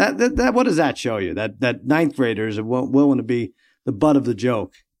 That what does that show you? That ninth graders are willing to be the butt of the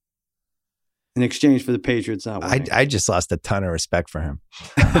joke in exchange for the Patriots not winning. I just lost a ton of respect for him.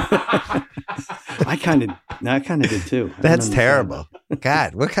 I kind of did too. That's terrible.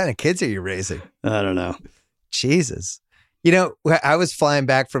 God, what kind of kids are you raising? I don't know. Jesus. I was flying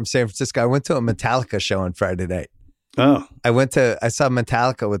back from San Francisco. I went to a Metallica show on Friday night. Oh. I saw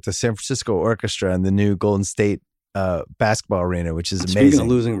Metallica with the San Francisco Orchestra in the new Golden State basketball arena, which is amazing. Speaking of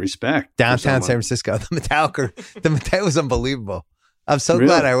losing respect. Downtown San Francisco, the Metallica was unbelievable. I'm so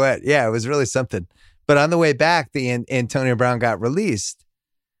glad I went. Yeah, it was really something. But on the way back, the Antonio Brown got released,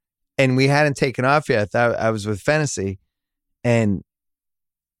 and we hadn't taken off yet. I was with Fennessy, and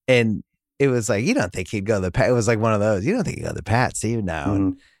it was like, you don't think he'd go to the Pats? It was like one of those. You don't think he'd go to the Pats, do you now?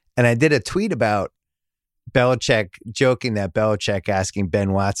 Mm-hmm. And I did a tweet about Belichick, joking that Belichick asking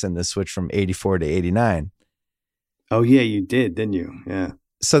Ben Watson to switch from 84 to 89. Oh, yeah, you did, didn't you? Yeah.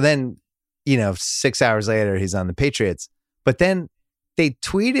 So then, 6 hours later, he's on the Patriots. But then they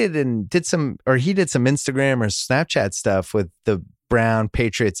tweeted and he did some Instagram or Snapchat stuff with the Brown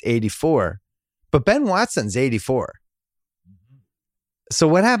Patriots 84. But Ben Watson's 84. So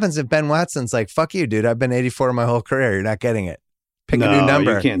what happens if Ben Watson's like, fuck you, dude, I've been 84 my whole career. You're not getting it. Pick a new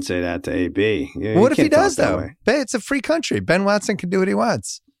number. You can't say that to AB. What if he does, though? It's a free country. Ben Watson can do what he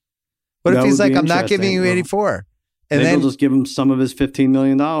wants. What if he's like, I'm not giving you 84? And then they'll just give him some of his $15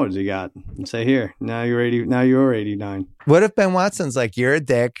 million he got and say, here, now you're 80. Now you're 89. What if Ben Watson's like, you're a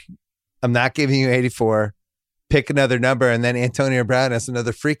dick. I'm not giving you 84. Pick another number. And then Antonio Brown has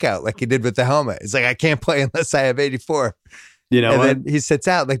another freak out like he did with the helmet. It's like, I can't play unless I have 84. You know, and what? then he sits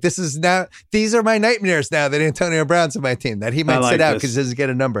out. Like, these are my nightmares now that Antonio Brown's on my team, that he might sit out because he doesn't get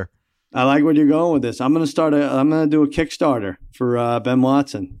a number. I like where you're going with this. I'm going to do a Kickstarter for Ben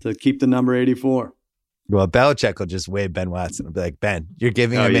Watson to keep the number 84. Well, Belichick will just wave Ben Watson and be like, Ben, you're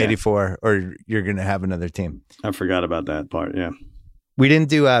giving him 84 or you're going to have another team. I forgot about that part. Yeah. We didn't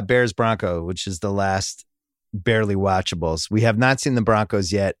do Bears Bronco, which is the last barely watchables. We have not seen the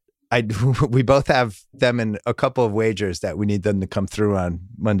Broncos yet. We both have them in a couple of wagers that we need them to come through on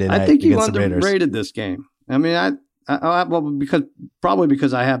Monday night. I think you against the Raiders. underrated this game. I mean,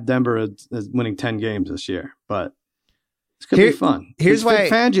 because I have Denver as winning 10 games this year, but it's gonna be fun. Here's why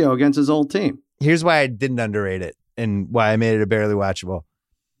Fangio against his old team. Here's why I didn't underrate it and why I made it a barely watchable.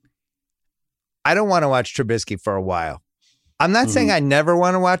 I don't want to watch Trubisky for a while. I'm not saying I never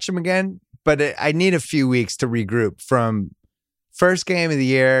want to watch him again, but I need a few weeks to regroup from first game of the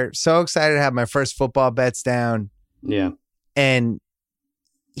year. So excited to have my first football bets down. Yeah. And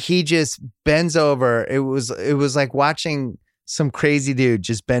he just bends over. It was like watching some crazy dude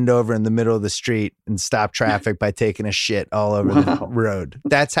just bend over in the middle of the street and stop traffic by taking a shit all over the road.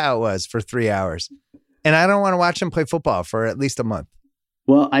 That's how it was for 3 hours. And I don't want to watch him play football for at least a month.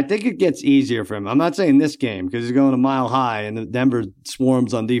 Well, I think it gets easier for him. I'm not saying this game because he's going a mile high and the Denver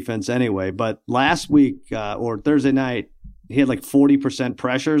swarms on defense anyway. But last week or Thursday night, he had like 40%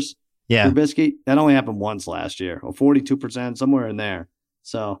 pressures. Yeah. Trubisky. That only happened once last year, or 42%, somewhere in there.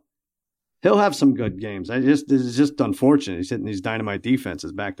 So he'll have some good games. It's just unfortunate. He's hitting these dynamite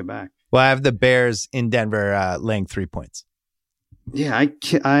defenses back to back. Well, I have the Bears in Denver laying 3 points. Yeah,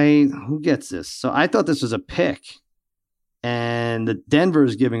 who gets this? So I thought this was a pick, and the Denver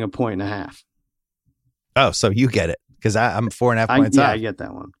is giving 1.5. Oh, so you get it because I'm 4.5 points off. Yeah, I get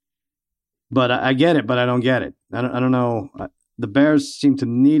that one. But I get it, but I don't get it. I don't know. The Bears seem to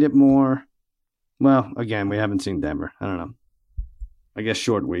need it more. Well, again, we haven't seen Denver. I don't know. I guess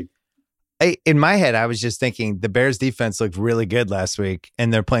short week. In my head, I was just thinking the Bears defense looked really good last week,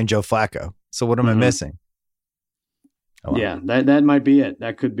 and they're playing Joe Flacco. So what am I missing? Oh, yeah, that might be it.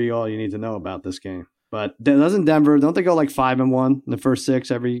 That could be all you need to know about this game. But doesn't Denver? Don't they go like 5-1 in the first 6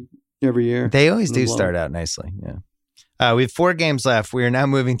 every year? They always do start out nicely. Yeah. We have 4 games left. We are now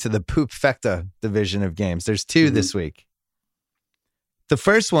moving to the Poop Fecta division of games. There's 2 this week. The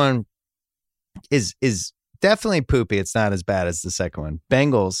first one is definitely poopy. It's not as bad as the second one.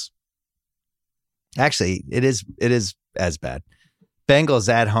 Bengals. Actually, it is as bad. Bengals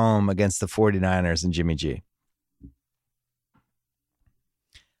at home against the 49ers and Jimmy G.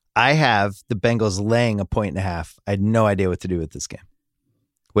 I have the Bengals laying 1.5. I had no idea what to do with this game.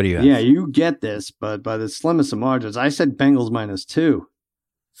 What do you have? Yeah, you get this, but by the slimmest of margins. I said Bengals -2.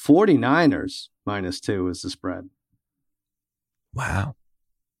 49ers -2 is the spread. Wow.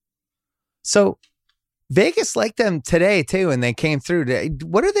 So Vegas liked them today, too, and they came through.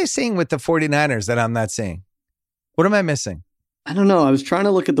 What are they seeing with the 49ers that I'm not seeing? What am I missing? I don't know. I was trying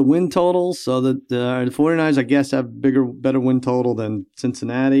to look at the win totals. So the 49ers, I guess, have better win total than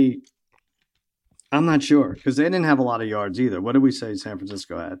Cincinnati. I'm not sure because they didn't have a lot of yards either. What did we say San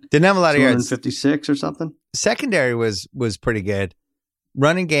Francisco had? Didn't have a lot of yards. 256 or something? Secondary was pretty good.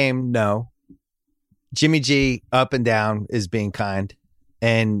 Running game, no. Jimmy G up and down is being kind.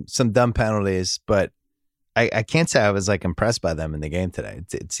 And some dumb penalties, but I can't say I was like impressed by them in the game today.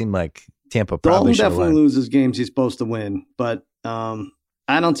 It seemed like Tampa probably should have won. Definitely loses games he's supposed to win, but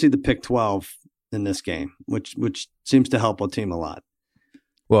I don't see the pick 12 in this game, which seems to help a team a lot.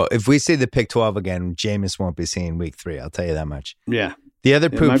 Well, if we see the pick 12 again, Jameis won't be seen week 3. I'll tell you that much. Yeah. The other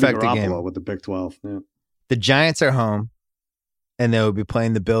poop factor game with the pick 12. Yeah. The Giants are home, and they will be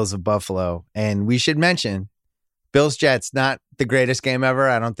playing the Bills of Buffalo. And we should mention Bills-Jets, not the greatest game ever.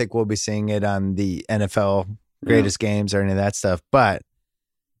 I don't think we'll be seeing it on the NFL greatest games or any of that stuff. But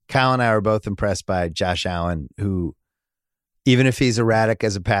Kyle and I were both impressed by Josh Allen, who, even if he's erratic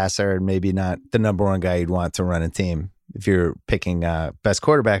as a passer and maybe not the number one guy you'd want to run a team if you're picking best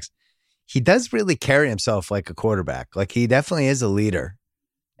quarterbacks, he does really carry himself like a quarterback. Like, he definitely is a leader.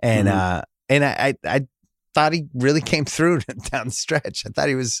 And I thought he really came through down the stretch. I thought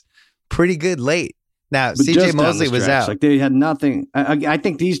he was pretty good late. Now, CJ Mosley was out. Like, they had nothing. I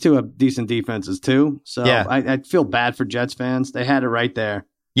think these two have decent defenses too. So yeah. I feel bad for Jets fans. They had it right there.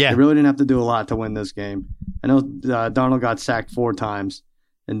 Yeah. They really didn't have to do a lot to win this game. I know Darnold got sacked 4 times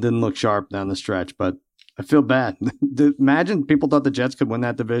and didn't look sharp down the stretch, but I feel bad. Imagine people thought the Jets could win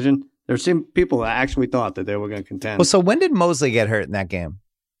that division. There seemed people that actually thought that they were going to contend. Well, so when did Mosley get hurt in that game?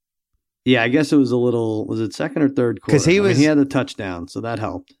 Yeah, I guess it was was it second or third quarter? Because he had a touchdown, so that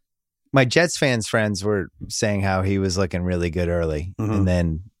helped. My Jets friends were saying how he was looking really good early and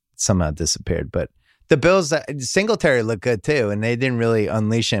then somehow disappeared. But The Bills, Singletary looked good too, and they didn't really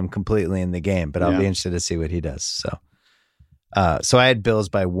unleash him completely in the game, but I'll be interested to see what he does. So I had Bills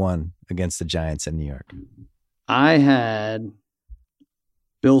by 1 against the Giants in New York. I had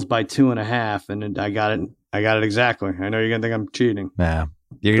Bills by 2.5, and I got it exactly. I know you're gonna think I'm cheating. Nah,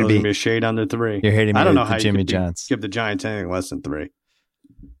 you're gonna be a shade under 3. You're hating me. I don't know how Jimmy you Johns. Give the Giants anything less than 3.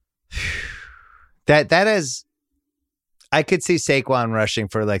 That is, I could see Saquon rushing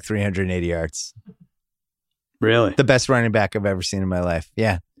for like 380 yards. Really, the best running back I've ever seen in my life.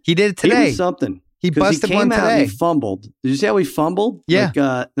 Yeah, he did it today. He was something. He busted one today. He fumbled. Did you see how he fumbled? Yeah.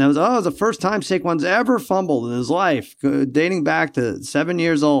 It was the first time Saquon's ever fumbled in his life, dating back to 7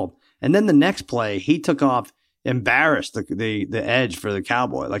 years old. And then the next play, he took off, embarrassed the edge for the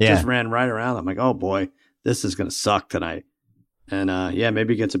Cowboy. Just ran right around. I'm like, oh boy, this is going to suck tonight. And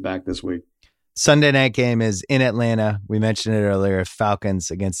maybe he gets it back this week. Sunday night game is in Atlanta. We mentioned it earlier. Falcons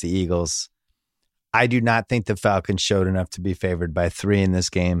against the Eagles. I do not think the Falcons showed enough to be favored by 3 in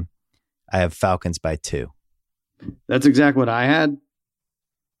this game. I have Falcons by 2. That's exactly what I had.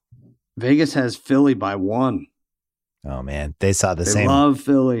 Vegas has Philly by 1. Oh man, they saw the same. They love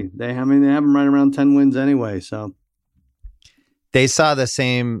Philly. They have them right around 10 wins anyway. So they saw the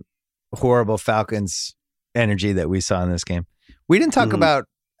same horrible Falcons energy that we saw in this game. We didn't talk about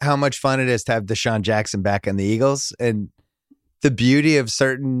how much fun it is to have Deshaun Jackson back in the Eagles and the beauty of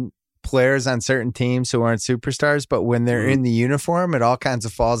certain players on certain teams who aren't superstars, but when they're in the uniform, it all kinds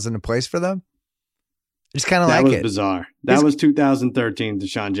of falls into place for them. Just kind of like it. That was bizarre. That was 2013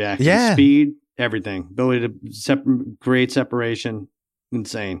 Deshaun Jackson. Yeah. Speed, everything. Ability to create separation.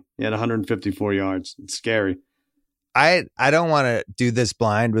 Insane. He had 154 yards. It's scary. I don't want to do this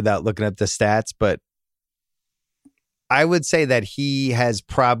blind without looking up the stats, but I would say that he has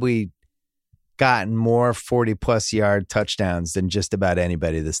probably gotten more 40-plus yard touchdowns than just about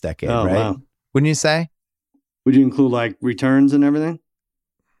anybody this decade, right? Wow. Wouldn't you say? Would you include like returns and everything?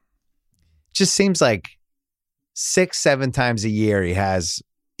 Just seems like 6-7 times a year he has,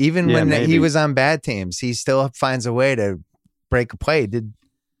 even when he was on bad teams, he still finds a way to break a play. He did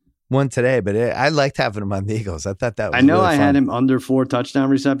one today, but I liked having him on the Eagles. I thought that was really fun. Had him under 4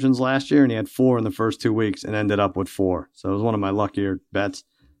 touchdown receptions last year, and he had 4 in the first 2 weeks and ended up with 4. So it was one of my luckier bets.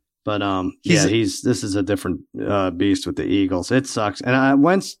 But this is a different beast with the Eagles. It sucks. And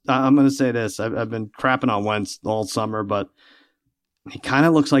Wentz, I'm going to say this. I've been crapping on Wentz all summer, but he kind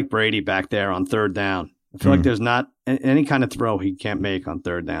of looks like Brady back there on third down. I feel like there's not any kind of throw he can't make on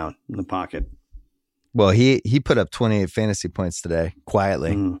third down in the pocket. Well, he put up 28 fantasy points today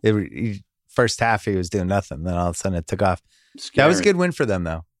quietly. First half he was doing nothing. Then all of a sudden it took off. Scary. That was a good win for them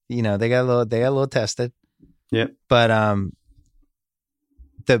though. You know, they got a little tested. Yep. But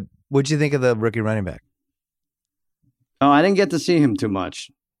what'd you think of the rookie running back? Oh, I didn't get to see him too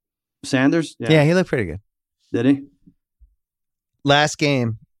much. Sanders? Yeah, he looked pretty good. Did he? Last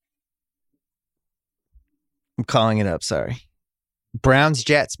game. I'm calling it up, sorry. Browns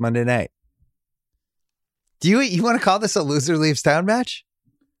Jets Monday night. Do you want to call this a loser leaves town match?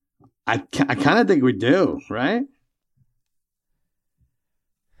 I kind of think we do, right?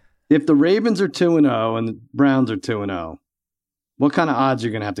 If the Ravens are 2-0 and the Browns are 2-0, what kind of odds are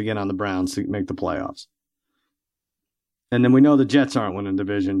you going to have to get on the Browns to make the playoffs? And then we know the Jets aren't winning the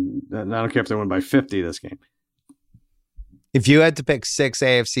division. I don't care if they win by 50 this game. If you had to pick 6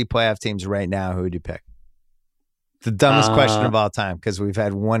 AFC playoff teams right now, who would you pick? The dumbest question of all time, because we've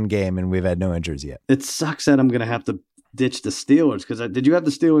had one game and we've had no injuries yet. It sucks that I'm going to have to ditch the Steelers, because did you have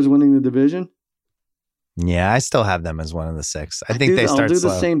the Steelers winning the division? Yeah, I still have them as one of the 6. I think they start slow. I'll do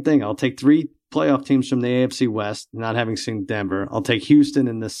the same thing. I'll take 3 playoff teams from the AFC West, not having seen Denver. I'll take Houston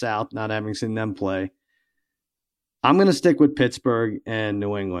in the South, not having seen them play. I'm going to stick with Pittsburgh and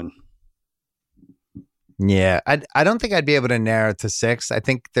New England. Yeah, I don't think I'd be able to narrow it to 6. I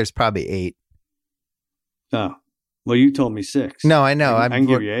think there's probably 8. Oh, well, you told me 6. No, I know. I can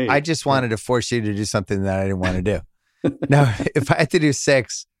give you 8. I just wanted to force you to do something that I didn't want to do. No, if I had to do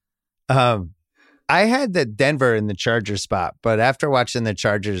 6, I had the Denver in the Chargers spot, but after watching the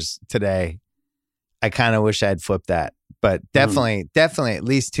Chargers today, I kind of wish I had flipped that. But definitely at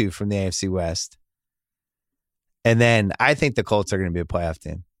least 2 from the AFC West. And then I think the Colts are going to be a playoff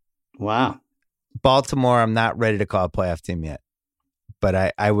team. Wow. Baltimore, I'm not ready to call a playoff team yet.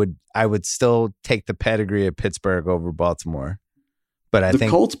 But I would still take the pedigree of Pittsburgh over Baltimore. But I think the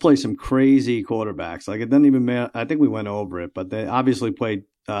Colts play some crazy quarterbacks. Like, it doesn't even matter. I think we went over it, but they obviously played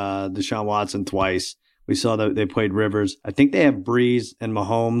Deshaun Watson twice. We saw that they played Rivers. I think they have Breeze and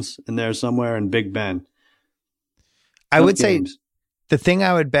Mahomes in there somewhere, and Big Ben. I would say the thing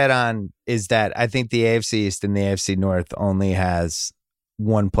I would bet on is that I think the AFC East and the AFC North only has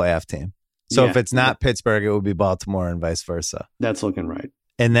one playoff team. So if it's not Pittsburgh, it will be Baltimore and vice versa. That's looking right.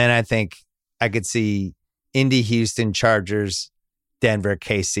 And then I think I could see Indy, Houston, Chargers, Denver,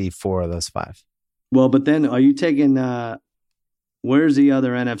 KC, 4 of those 5. Well, but then are you taking, where's the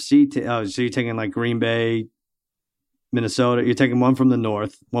other NFC? So you're taking like Green Bay, Minnesota. You're taking one from the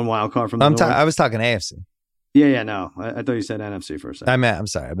north, one wild card from the north. I was talking AFC. Yeah, no. I thought you said NFC for a second. I'm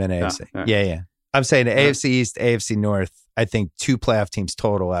sorry. I meant AFC. Right. Yeah. I'm saying the AFC East, AFC North, I think 2 playoff teams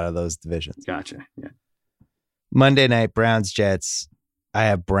total out of those divisions. Gotcha. Yeah. Monday night, Browns, Jets. I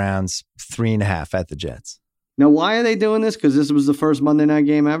have Browns 3.5 at the Jets. Now, why are they doing this? Because this was the first Monday night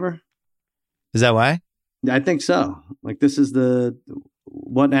game ever? Is that why? I think so. Like, this is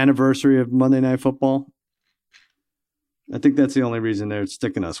what anniversary of Monday Night Football? I think that's the only reason they're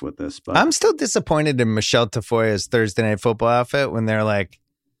sticking us with this. But I'm still disappointed in Michelle Tafoya's Thursday Night Football outfit when they're like,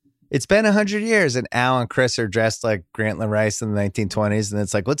 it's been 100 years, and Al and Chris are dressed like Grantland Rice in the 1920s, and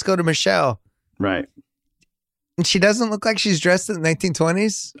it's like, let's go to Michelle. Right. And she doesn't look like she's dressed in the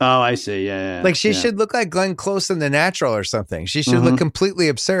 1920s. Oh, I see. Yeah. Like she should look like Glenn Close in The Natural or something. She should look completely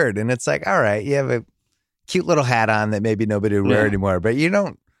absurd. And it's like, all right, you have a cute little hat on that maybe nobody would wear anymore, but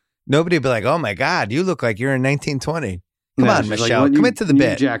nobody would be like, oh my God, you look like you're in 1920. Come on, Michelle, commit to the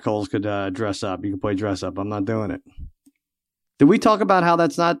bit. Jackholes could dress up. You can play dress up. I'm not doing it. Did we talk about how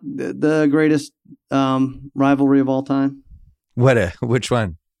that's not the greatest rivalry of all time? Which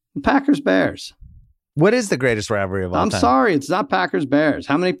one? Packers-Bears. What is the greatest rivalry of all time? I'm sorry, it's not Packers-Bears.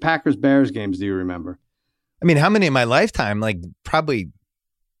 How many Packers-Bears games do you remember? I mean, how many in my lifetime? Like, probably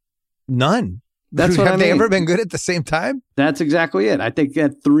none. That's what I mean. Have they ever been good at the same time? That's exactly it. I think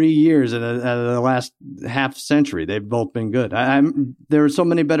at 3 years out of the last half century, they've both been good. There are so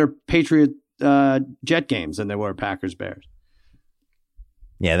many better Patriot Jet games than there were Packers-Bears.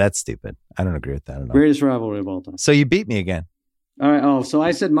 Yeah, that's stupid. I don't agree with that at all. Greatest rivalry of all time. So you beat me again. All right. Oh, so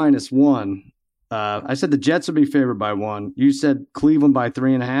I said -1. I said the Jets would be favored by 1. You said Cleveland by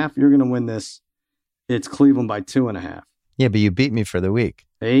 3.5. You're going to win this. It's Cleveland by 2.5. Yeah, but you beat me for the week.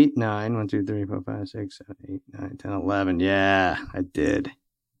 8, 9, 1, 2, 3, 4, 5, 6, 7, 8, 9, 10, 11. Yeah, I did.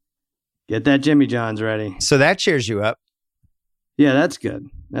 Get that Jimmy John's ready. So that cheers you up. Yeah, that's good.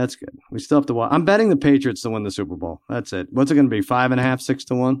 That's good. We still have to watch. I'm betting the Patriots to win the Super Bowl. That's it. What's it going to be? 5.5, 6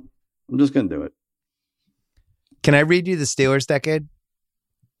 to 1? I'm just going to do it. Can I read you the Steelers decade?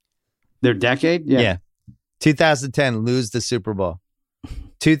 Their decade? Yeah. 2010, lose the Super Bowl.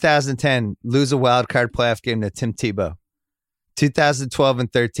 2010, lose a wild card playoff game to Tim Tebow. 2012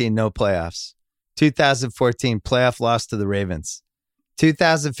 and 13, no playoffs. 2014, playoff loss to the Ravens.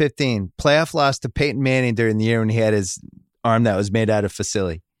 2015, playoff loss to Peyton Manning during the year when he had his arm that was made out of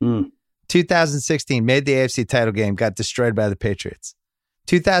facility. 2016, made the AFC title game, got destroyed by the Patriots.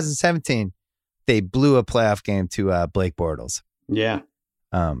 2017, they blew a playoff game to Blake Bortles. Yeah.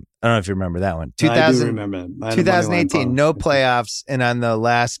 I don't know if you remember that one. I do remember. 2018, no playoffs. And on the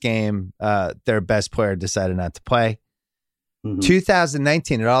last game, their best player decided not to play.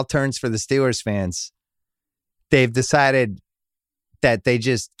 2019, it all turns for the Steelers fans. They've decided that they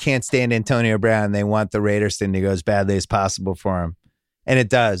just can't stand Antonio Brown. They want the Raiders thing to go as badly as possible for him. And it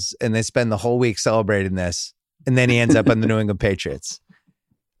does. And they spend the whole week celebrating this. And then he ends up on the New England Patriots.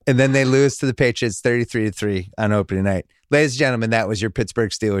 And then they lose to the Patriots 33-3 on opening night. Ladies and gentlemen, that was your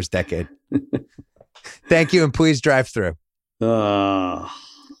Pittsburgh Steelers decade. Thank you, and please drive through. We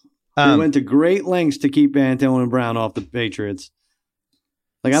went to great lengths to keep Antonio Brown off the Patriots.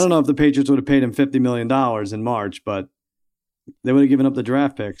 Like, I don't know if the Patriots would have paid him $50 million in March, but they would have given up the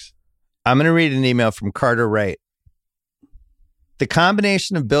draft picks. I'm going to read an email from Carter Wright. The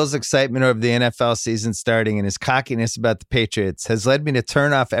combination of Bill's excitement over the NFL season starting and his cockiness about the Patriots has led me to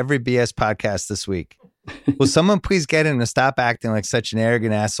turn off every BS podcast this week. Will someone please get him to stop acting like such an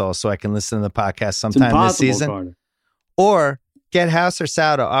arrogant asshole so I can listen to the podcast sometime this season? Carter. Or get House or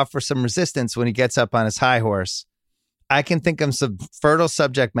Sal to offer some resistance when he gets up on his high horse. I can think of some fertile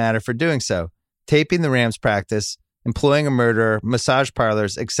subject matter for doing so. Taping the Rams practice, employing a murderer, massage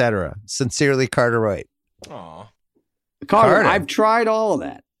parlors, etc. Sincerely, Carter Wright. Aw. Carter, I've tried all of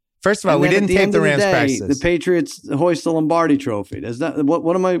that. First of all, we didn't tape the Rams practices. The Patriots hoist the Lombardi Trophy. There's not,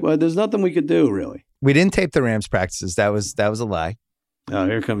 what am I? There's nothing we could do, really. We didn't tape the Rams practices. That was a lie. Oh,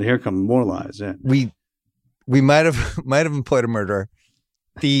 here come more lies. Yeah. We might have employed a murderer.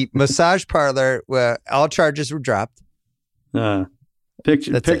 The massage parlor, where all charges were dropped.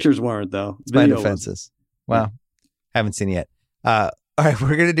 Pictures weren't, though. It's my defenses. Well, haven't seen it yet. All right,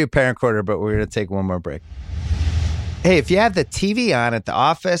 we're gonna do Parent Quarter, but we're gonna take one more break. Hey, if you have the TV on at the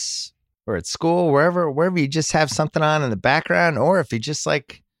office or at school, wherever you just have something on in the background, or if you just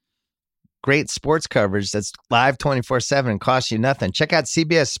like great sports coverage that's live 24/7 and costs you nothing. Check out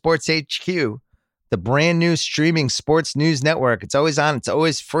CBS Sports HQ, the brand new streaming sports news network. It's always on. It's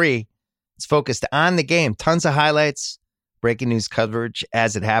always free. It's focused on the game. Tons of highlights, breaking news coverage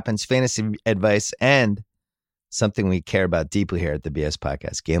as it happens, fantasy advice, and something we care about deeply here at the BS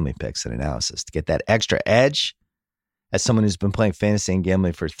Podcast, gambling picks and analysis. To get that extra edge, as someone who's been playing fantasy and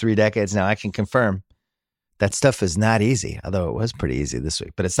gambling for 3 decades now, I can confirm that stuff is not easy, although it was pretty easy this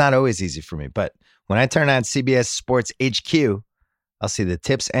week. But it's not always easy for me. But when I turn on CBS Sports HQ, I'll see the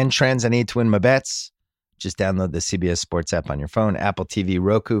tips and trends I need to win my bets. Just download the CBS Sports app on your phone, Apple TV,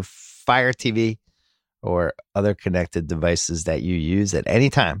 Roku, Fire TV, or other connected devices that you use at any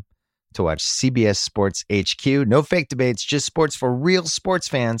time to watch CBS Sports HQ. No fake debates, just sports for real sports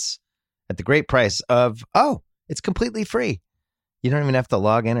fans at the great price of, it's completely free. You don't even have to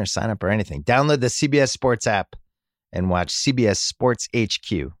log in or sign up or anything. Download the CBS Sports app and watch CBS Sports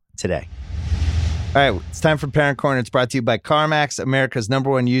HQ today. All right, it's time for Parent Corner. It's brought to you by CarMax, America's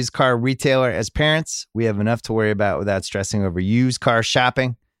 #1 used car retailer. As parents, we have enough to worry about without stressing over used car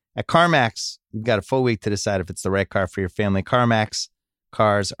shopping. At CarMax, you've got a full week to decide if it's the right car for your family. CarMax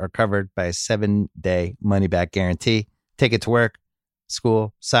cars are covered by a 7-day money-back guarantee. Take it to work,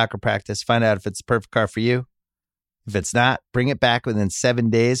 school, soccer practice. Find out if it's the perfect car for you. If it's not, bring it back within 7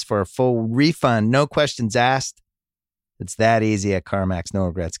 days for a full refund. No questions asked. It's that easy at CarMax. No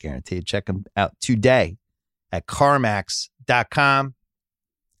regrets guaranteed. Check them out today at CarMax.com.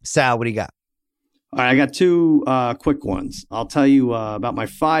 Sal, what do you got? All right, I got 2 quick ones. I'll tell you about my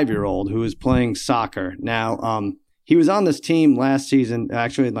 5-year-old who is playing soccer. Now, he was on this team last season,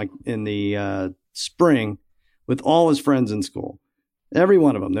 actually like in the spring, with all his friends in school. Every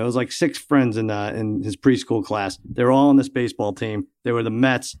one of them. There was like 6 friends in his preschool class. They were all on this baseball team. They were the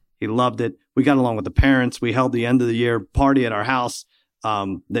Mets. He loved it. We got along with the parents. We held the end of the year party at our house.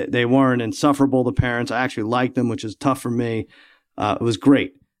 They weren't insufferable, the parents. I actually liked them, which is tough for me. It was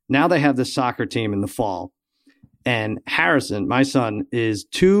great. Now they have this soccer team in the fall. And Harrison, my son, is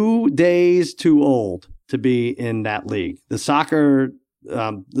 2 days too old to be in that league. The soccer,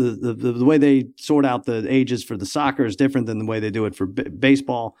 the way they sort out the ages for the soccer is different than the way they do it for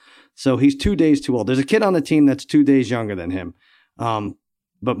baseball. So he's 2 days too old. There's a kid on the team that's 2 days younger than him.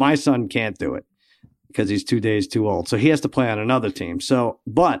 But my son can't do it because he's 2 days too old. So he has to play on another team.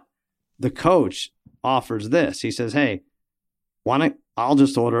 But the coach offers this. He says, hey, I'll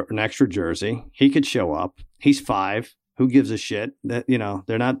just order an extra jersey. He could show up. He's 5. Who gives a shit? That,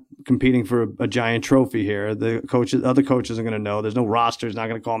 they're not competing for a giant trophy here. The other coaches are going to know. There's no roster. He's not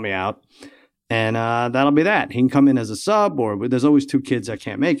going to call me out. And that'll be that. He can come in as a sub, or there's always 2 kids that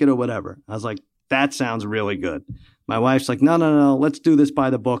can't make it or whatever. I was like, that sounds really good. My wife's like, no, let's do this by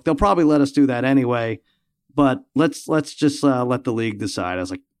the book. They'll probably let us do that anyway, but let's just let the league decide. I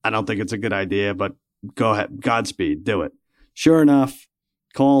was like, I don't think it's a good idea, but go ahead. Godspeed. Do it. Sure enough,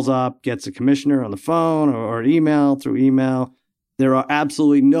 calls up, gets a commissioner on the phone or through email. There are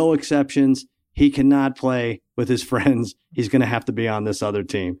absolutely no exceptions. He cannot play with his friends. He's going to have to be on this other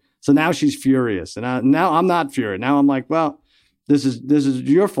team. So now she's furious. And now I'm not furious. Now I'm like, well, this is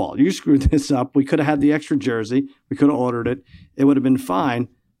your fault. You screwed this up. We could have had the extra jersey. We could have ordered it. It would have been fine.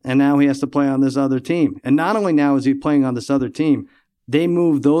 And now he has to play on this other team. And not only now is he playing on this other team, they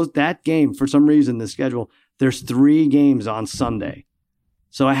moved that game for some reason, the schedule. There's 3 games on Sunday.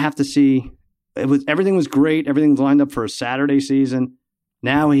 So I have to see. Everything was great. Everything was lined up for a Saturday season.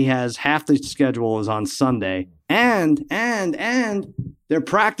 Now he has half the schedule is on Sunday. And their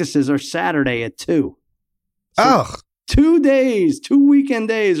practices are Saturday at 2. So 2 days, 2 weekend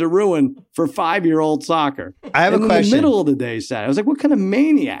days are ruined for 5-year-old soccer. I have a question. In the middle of the day Saturday. I was like, what kind of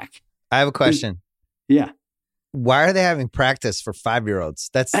maniac? I have a question. Yeah. Why are they having practice for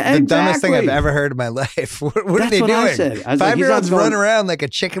 5-year-olds? That's the dumbest thing I've ever heard in my life. What are they doing? I said. 5-year-olds run around like a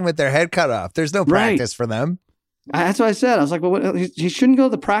chicken with their head cut off. There's no practice for them. That's what I said. I was like, well, he shouldn't go to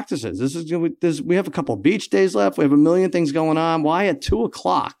the practices. We have a couple of beach days left. We have a million things going on. Why at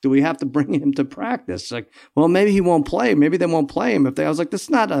 2:00 do we have to bring him to practice? Like, well, maybe he won't play. Maybe they won't play him. I was like, this is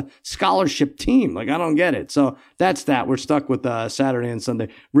not a scholarship team. Like, I don't get it. So that's that. We're stuck with Saturday and Sunday.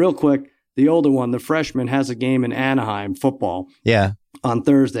 Real quick. The older one, the freshman, has a game in Anaheim football. Yeah. On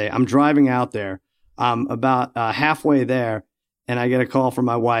Thursday. I'm driving out there. I'm about halfway there, and I get a call from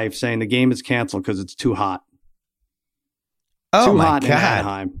my wife saying the game is canceled because it's too hot. Oh, too my hot God. In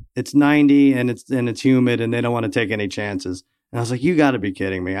Anaheim. It's 90 and it's humid, and they don't want to take any chances. And I was like, you got to be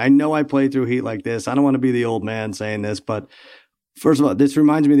kidding me. I know I played through heat like this. I don't want to be the old man saying this, but first of all, this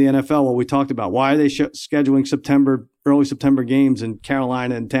reminds me of the NFL, what we talked about. Why are they scheduling early September games in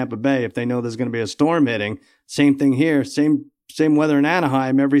Carolina and Tampa Bay if they know there's going to be a storm hitting? Same thing here. Same same weather in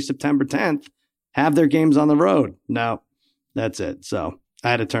Anaheim every September 10th, have their games on the road. No, that's it. So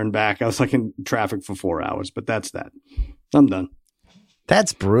I had to turn back. I was like in traffic for 4 hours, but that's that. I'm done.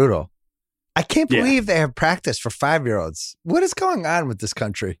 That's brutal. I can't believe they have practice for 5-year-olds. What is going on with this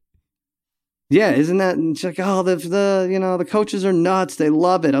country? Yeah, isn't that? And it's like, oh, the coaches are nuts. They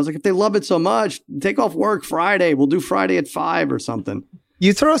love it. I was like, if they love it so much, take off work Friday. We'll do Friday at 5 or something.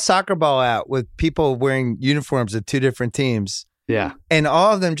 You throw a soccer ball out with people wearing uniforms of 2 different teams. Yeah. And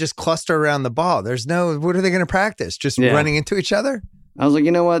all of them just cluster around the ball. What are they going to practice? Just running into each other? I was like,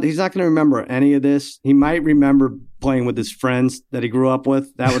 you know what? He's not going to remember any of this. He might remember playing with his friends that he grew up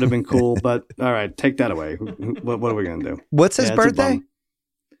with. That would have been cool. But all right, take that away. What are we going to do? What's his birthday?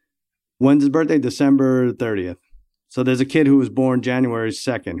 When's his birthday? December 30th. So there's a kid who was born January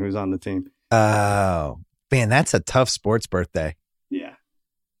 2nd who's on the team. Oh, man, that's a tough sports birthday. Yeah.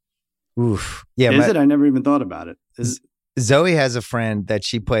 Oof. Yeah. Is it? I never even thought about it. Zoe has a friend that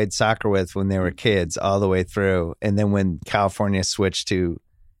she played soccer with when they were kids all the way through. And then when California switched to,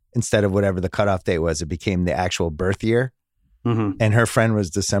 instead of whatever the cutoff date was, it became the actual birth year. Mm-hmm. And her friend was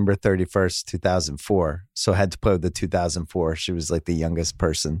December 31st, 2004. So had to play with the 2004. She was like the youngest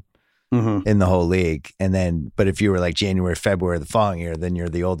person in the whole league. And then, but if you were like January, February the following year, then you're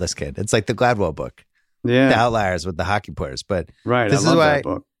the oldest kid. It's like the Gladwell book. Yeah. The outliers with the hockey players. But this is why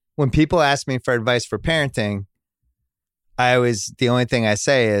when people ask me for advice for parenting, the only thing I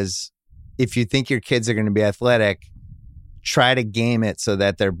say is, if you think your kids are going to be athletic, try to game it so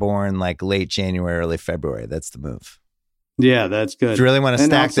that they're born like late January, early February. That's the move. Yeah, that's good. If you really want to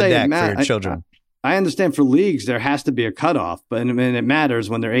stack the deck for your children. I understand for leagues, there has to be a cutoff, but it matters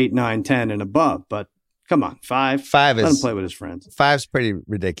when they're 8, 9, 10 and above. But come on, 5. 5 is, let him play with his friends. 5's pretty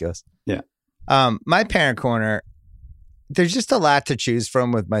ridiculous. Yeah. My parent corner, there's just a lot to choose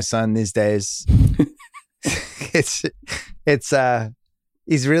from with my son these days.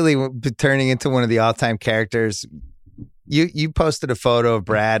 He's really turning into one of the all-time characters. You posted a photo of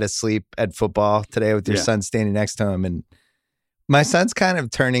Brad asleep at football today with your son standing next to him, and my son's kind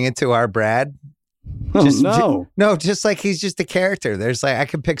of turning into our Brad. Just like he's just a character. There's like I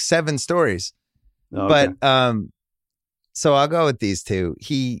could pick 7 stories, but so I'll go with these 2.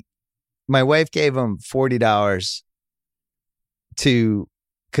 My wife gave him $40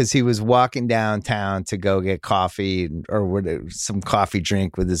 because he was walking downtown to go get coffee or some coffee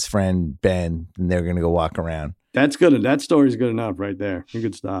drink with his friend Ben, and they're going to go walk around. That's good. That story's good enough right there. You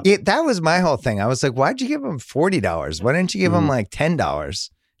could stop. Yeah, that was my whole thing. I was like, why'd you give him $40? Why didn't you give him like $10?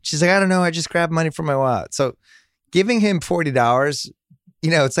 She's like, I don't know. I just grabbed money from my wallet. So giving him $40,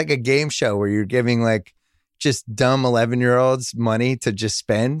 it's like a game show where you're giving like just dumb 11-year-olds money to just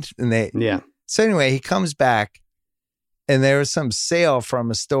spend. And So anyway, he comes back and there was some sale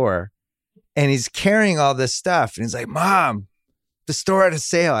from a store and he's carrying all this stuff. And he's like, Mom, the store had a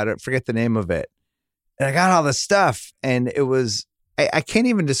sale. I don't forget the name of it. And I got all this stuff. And it was, I can't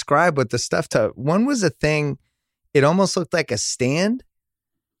even describe what the stuff one was a thing. It almost looked like a stand.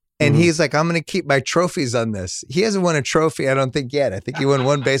 And he's like, I'm going to keep my trophies on this. He hasn't won a trophy, I don't think yet. I think he won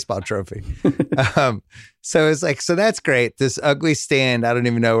 1 baseball trophy. So it's like, so that's great. This ugly stand, I don't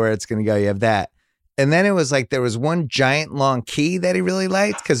even know where it's going to go. You have that. And then it was like, there was one giant long key that he really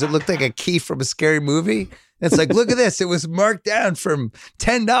liked because it looked like a key from a scary movie. It's like, look at this. It was marked down from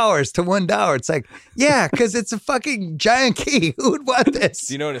 $10 to $1. It's like, yeah, because it's a fucking giant key. Who would want this?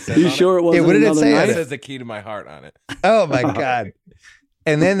 Do you know what it says? Are you sure it wasn't? What did it say? It says the key to my heart on it. Oh my God.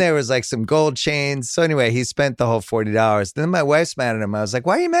 And then there was like some gold chains. So anyway, he spent the whole $40. Then my wife's mad at him. I was like,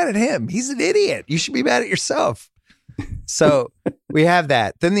 why are you mad at him? He's an idiot. You should be mad at yourself. So we have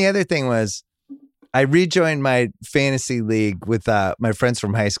that. Then the other thing was I rejoined my fantasy league with my friends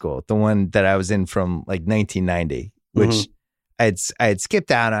from high school, the one that I was in from like 1990, which I had skipped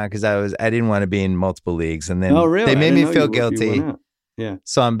out on because I didn't want to be in multiple leagues. And then they made me feel guilty. Yeah.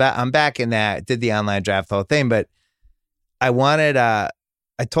 So I'm back in that, did the online draft, the whole thing. But I wanted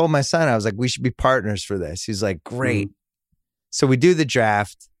I told my son, I was like, we should be partners for this. He's like, great. So we do the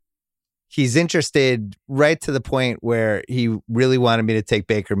draft. He's interested right to the point where he really wanted me to take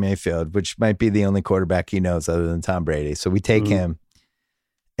Baker Mayfield, which might be the only quarterback he knows other than Tom Brady. So we take him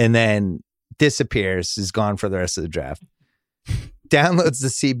and then disappears, is gone for the rest of the draft. Downloads the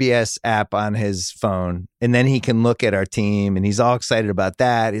CBS app on his phone, and then he can look at our team, and he's all excited about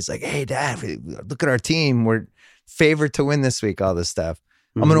that. He's like, hey, Dad, look at our team. We're favored to win this week, all this stuff.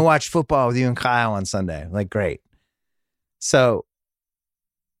 I'm going to watch football with you and Kyle on Sunday. I'm like, great. So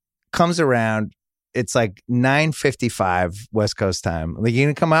comes around. It's like 9:55 West Coast time. Like, you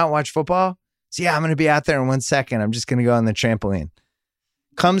going to come out and watch football? So yeah, I'm going to be out there in 1 second. I'm just going to go on the trampoline.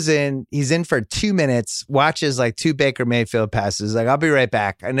 comes in. He's in for 2 minutes, watches like 2 Baker Mayfield passes. Like, I'll be right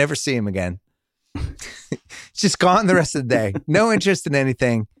back. I never see him again. Just gone the rest of the day. No interest in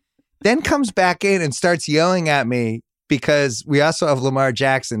anything. Then comes back in and starts yelling at me because we also have Lamar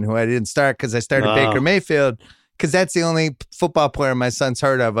Jackson, who I didn't start because I started Baker Mayfield, because that's the only football player my son's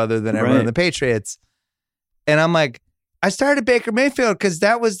heard of other than everyone in the Patriots. And I'm like, I started Baker Mayfield because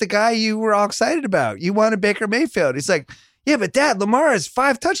that was the guy you were all excited about. You wanted Baker Mayfield. He's like, yeah, but Dad, Lamar has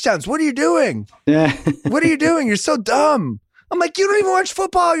 5 touchdowns. What are you doing? Yeah. What are you doing? You're so dumb. I'm like, you don't even watch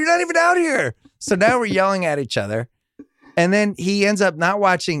football. You're not even out here. So now we're yelling at each other. And then he ends up not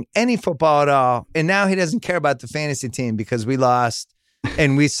watching any football at all. And now he doesn't care about the fantasy team because we lost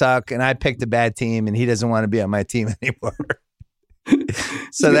and we suck. And I picked a bad team and he doesn't want to be on my team anymore.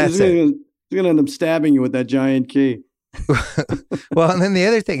 So that's it. He's going to end up stabbing you with that giant key. Well, and then the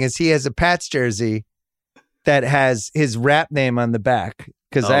other thing is he has a Pats jersey that has his rap name on the back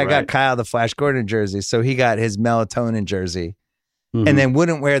because I got Kyle the Flash Gordon jersey. So he got his melatonin jersey and then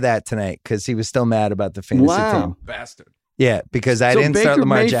wouldn't wear that tonight because he was still mad about the fantasy team. Bastard. Yeah, because I didn't start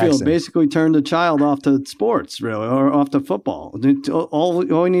Lamar Jackson. Mayfield basically turned the child off to sports, really, or off to football. All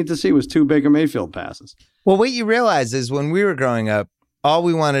we need to see was 2 Baker Mayfield passes. Well, what you realize is when we were growing up, all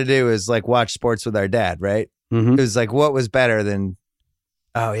we wanted to do is like watch sports with our dad, right? It was like, what was better than,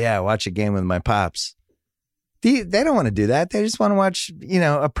 oh yeah, watch a game with my pops. They don't want to do that. They just want to watch,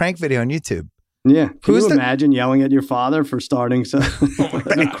 a prank video on YouTube. Yeah. Can you imagine yelling at your father for starting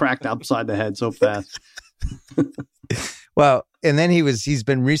he cracked upside the head so fast? Well, and then he's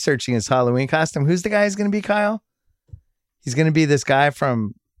been researching his Halloween costume. Who's the guy he's going to be, Kyle? He's going to be this guy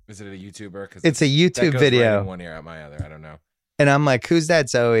from... Is it a YouTuber? Cause it's a YouTube video. Right in one ear out my other. I don't know. And I'm like, who's that,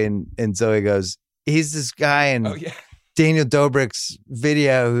 Zoe? And Zoe goes, he's this guy in Daniel Dobrik's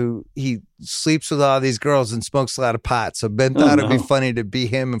video who he sleeps with all these girls and smokes a lot of pot. So Ben thought it'd be funny to be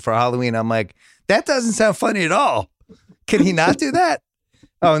him for Halloween. I'm like, that doesn't sound funny at all. Can he not do that?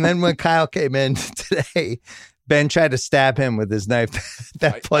 Oh, and then when Kyle came in today... Ben tried to stab him with his knife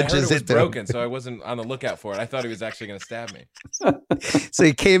that plunges I heard it was into broken, so I wasn't on the lookout for it. I thought he was actually going to stab me. So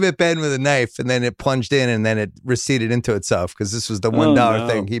he came at Ben with a knife, and then it plunged in, and then it receded into itself because this was the $1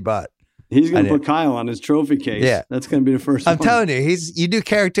 thing he bought. He's going to put Kyle on his trophy case. Yeah. That's going to be the first I'm one. telling you, you do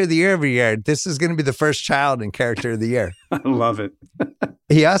Character of the Year every year. This is going to be the first child in Character of the Year. I love it.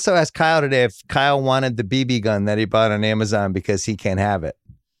 He also asked Kyle today if Kyle wanted the BB gun that he bought on Amazon because he can't have it.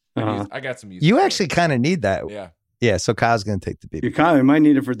 I got some use. You actually kind of need that. Yeah. Yeah, so Kyle's going to take the BB. Kyle, you might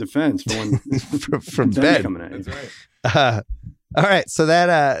need it for defense for when from Ben. Coming at you. That's right. All right, so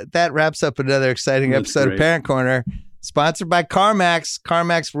that wraps up another exciting episode of Parent Corner, sponsored by CarMax.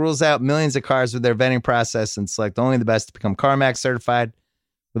 CarMax rules out millions of cars with their vetting process and select only the best to become CarMax certified.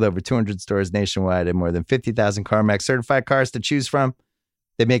 With over 200 stores nationwide and more than 50,000 CarMax certified cars to choose from,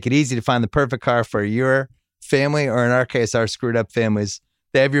 they make it easy to find the perfect car for your family, or in our case, our screwed up families.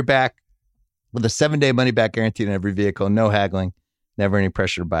 They have your back with a 7-day money-back guarantee on every vehicle, no haggling, never any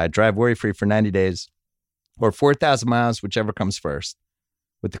pressure to buy. Drive worry-free for 90 days or 4,000 miles, whichever comes first,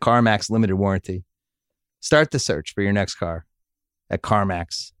 with the CarMax limited warranty. Start the search for your next car at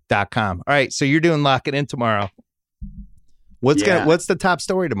CarMax.com. All right, so you're doing Lock It In tomorrow. What's the top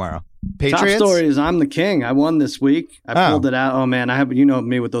story tomorrow? Patriots? Top story is I'm the king. I won this week. I pulled it out. Oh, man, I have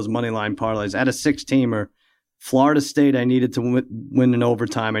me with those money line parlays. I had a 6-teamer. Florida State, I needed to win in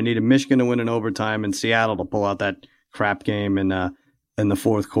overtime. I needed Michigan to win in overtime and Seattle to pull out that crap game in the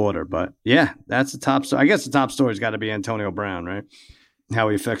fourth quarter. But yeah, that's the top story. I guess the top story's got to be Antonio Brown, right? How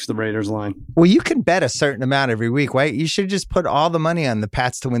he affects the Raiders line. Well, you can bet a certain amount every week, right? You should just put all the money on the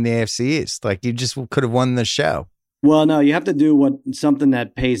Pats to win the AFC East. Like you just could have won the show. Well, no, you have to do something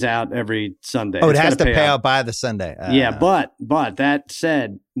that pays out every Sunday. Oh, it has to pay out by the Sunday. Yeah, but that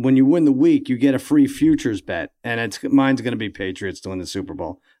said, when you win the week, you get a free futures bet, and mine's going to be Patriots to win the Super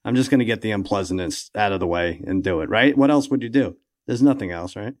Bowl. I'm just going to get the unpleasantness out of the way and do it, right? What else would you do? There's nothing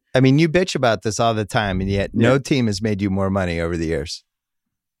else, right? I mean, you bitch about this all the time, and yet no team has made you more money over the years.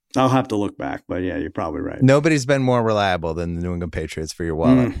 I'll have to look back, but yeah, you're probably right. Nobody's been more reliable than the New England Patriots for your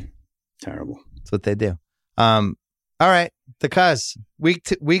wallet. Terrible. That's what they do. All right, the Cuz,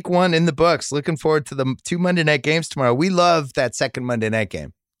 week 1 in the books. Looking forward to the 2 Monday night games tomorrow. We love that second Monday night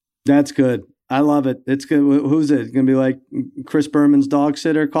game. That's good. I love it. It's good. Who's it? It's going to be like Chris Berman's dog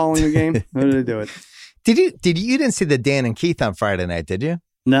sitter calling the game? How did they do it? You didn't see the Dan and Keith on Friday night, did you?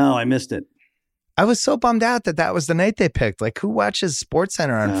 No, I missed it. I was so bummed out that was the night they picked. Like, who watches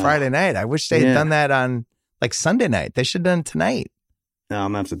SportsCenter on Friday night? I wish they had done that on like Sunday night. They should have done it tonight. No,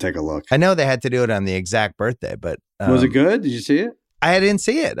 I'm going to have to take a look. I know they had to do it on the exact birthday, but... was it good? Did you see it? I didn't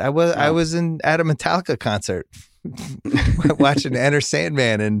see it. I was at a Metallica concert. watching Enter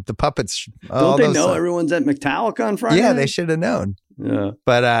Sandman and the puppets. Don't they know everyone's at Metallica on Friday? Yeah, they should have known. Yeah.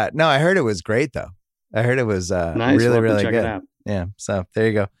 But no, I heard it was great though. I heard it was nice. really, We'll really check good. It out. Yeah. So there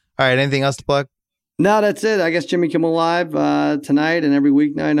you go. All right. Anything else to plug? No, that's it. I guess Jimmy Kimmel Live tonight and every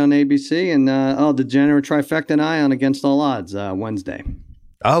weeknight on ABC. And Degenerate Trifecta and I on Against All Odds Wednesday.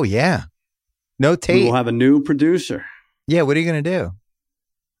 Oh, yeah. No Tate. We'll have a new producer. Yeah. What are you going to do?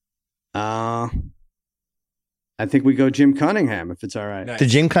 I think we go Jim Cunningham, if it's all right. Nice. Did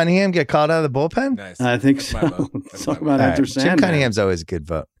Jim Cunningham get called out of the bullpen? Nice. I think That's so. my vote. That's Talk my about vote. Enter Right. Sandman. Jim Cunningham's always a good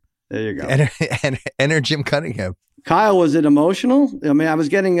vote. There you go. Enter Jim Cunningham. Kyle, was it emotional? I mean, I was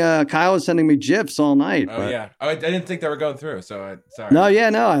getting Kyle was sending me GIFs all night. Oh, but... yeah. Oh, I didn't think they were going through, so sorry. No,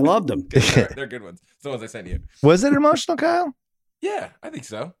 I loved them. They're good ones. It's the ones I sent you. Was it emotional, Kyle? Yeah, I think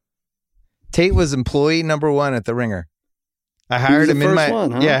so. Tate was employee number 1 at the Ringer. I hired him in my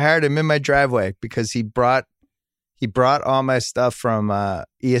one, huh? I hired him in my driveway because he brought all my stuff from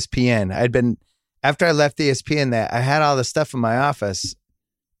ESPN. After I left ESPN, that I had all the stuff in my office,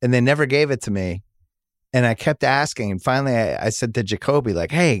 and they never gave it to me. And I kept asking, and finally I said to Jacoby,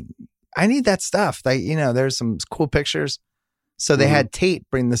 like, "Hey, I need that stuff. Like, there's some cool pictures." So they had Tate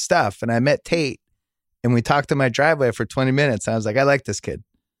bring the stuff, and I met Tate, and we talked in my driveway for 20 minutes. I was like, "I like this kid."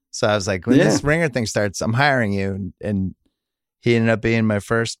 So I was like, "When this Ringer thing starts, I'm hiring you." And he ended up being my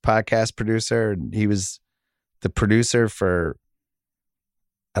first podcast producer, and he was the producer for,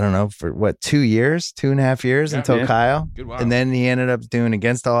 I don't know, for what, 2.5 years until Kyle. Good, wow. And then he ended up doing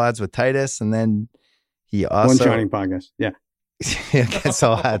Against All Odds with Titus, and then he also One Shining Podcast. Yeah. Against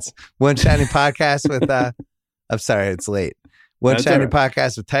All Odds. One Shining Podcast with I'm sorry, it's late. One That's Shining all right.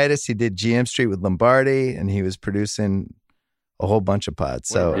 Podcast with Titus. He did GM Street with Lombardi, and he was producing a whole bunch of pods.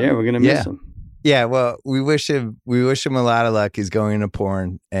 So Yeah, we're gonna miss him. yeah, well, we wish him a lot of luck. He's going into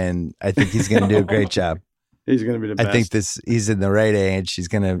porn, and I think he's going to do a great job. He's gonna be the best. I think he's in the right age. He's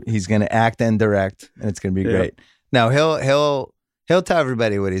gonna act and direct, and it's gonna be great. Now he'll tell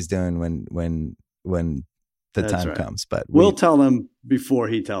everybody what he's doing when the That's time right. comes. But We'll tell them before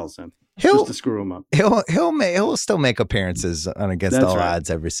he tells them. Just to screw him up. He'll still make appearances on Against That's All right.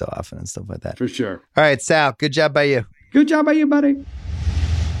 Odds every so often and stuff like that. For sure. All right, Sal, good job by you. Good job by you, buddy. All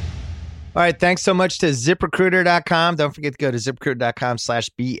right, thanks so much to ZipRecruiter.com. Don't forget to go to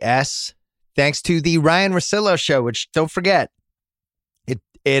ZipRecruiter.com/BS. Thanks to the Ryan Russillo Show, which don't forget,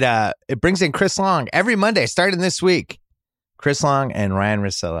 it brings in Chris Long every Monday, starting this week. Chris Long and Ryan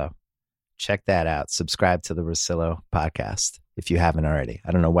Russillo. Check that out. Subscribe to the Russillo podcast if you haven't already.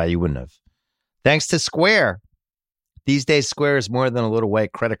 I don't know why you wouldn't have. Thanks to Square. These days, Square is more than a little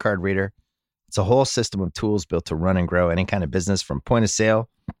white credit card reader. It's a whole system of tools built to run and grow any kind of business, from point of sale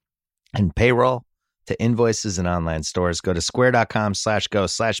and payroll to invoices and online stores. Go to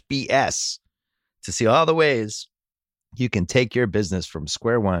square.com/go/BS to see all the ways you can take your business from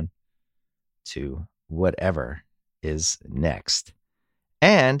square one to whatever is next.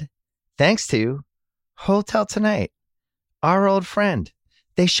 And thanks to Hotel Tonight, our old friend.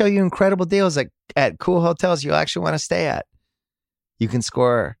 They show you incredible deals at cool hotels you'll actually want to stay at. You can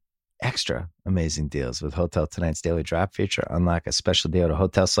score extra amazing deals with Hotel Tonight's Daily Drop feature. Unlock a special deal at a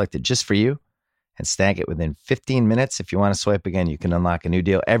hotel selected just for you and snag it within 15 minutes. If you want to swipe again, you can unlock a new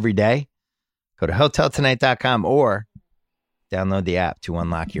deal every day. Go to hoteltonight.com or download the app to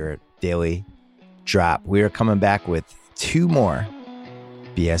unlock your daily drop. We are coming back with 2 more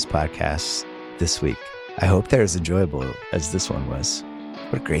BS podcasts this week. I hope they're as enjoyable as this one was.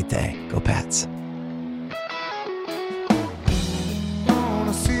 What a great day. Go Pats.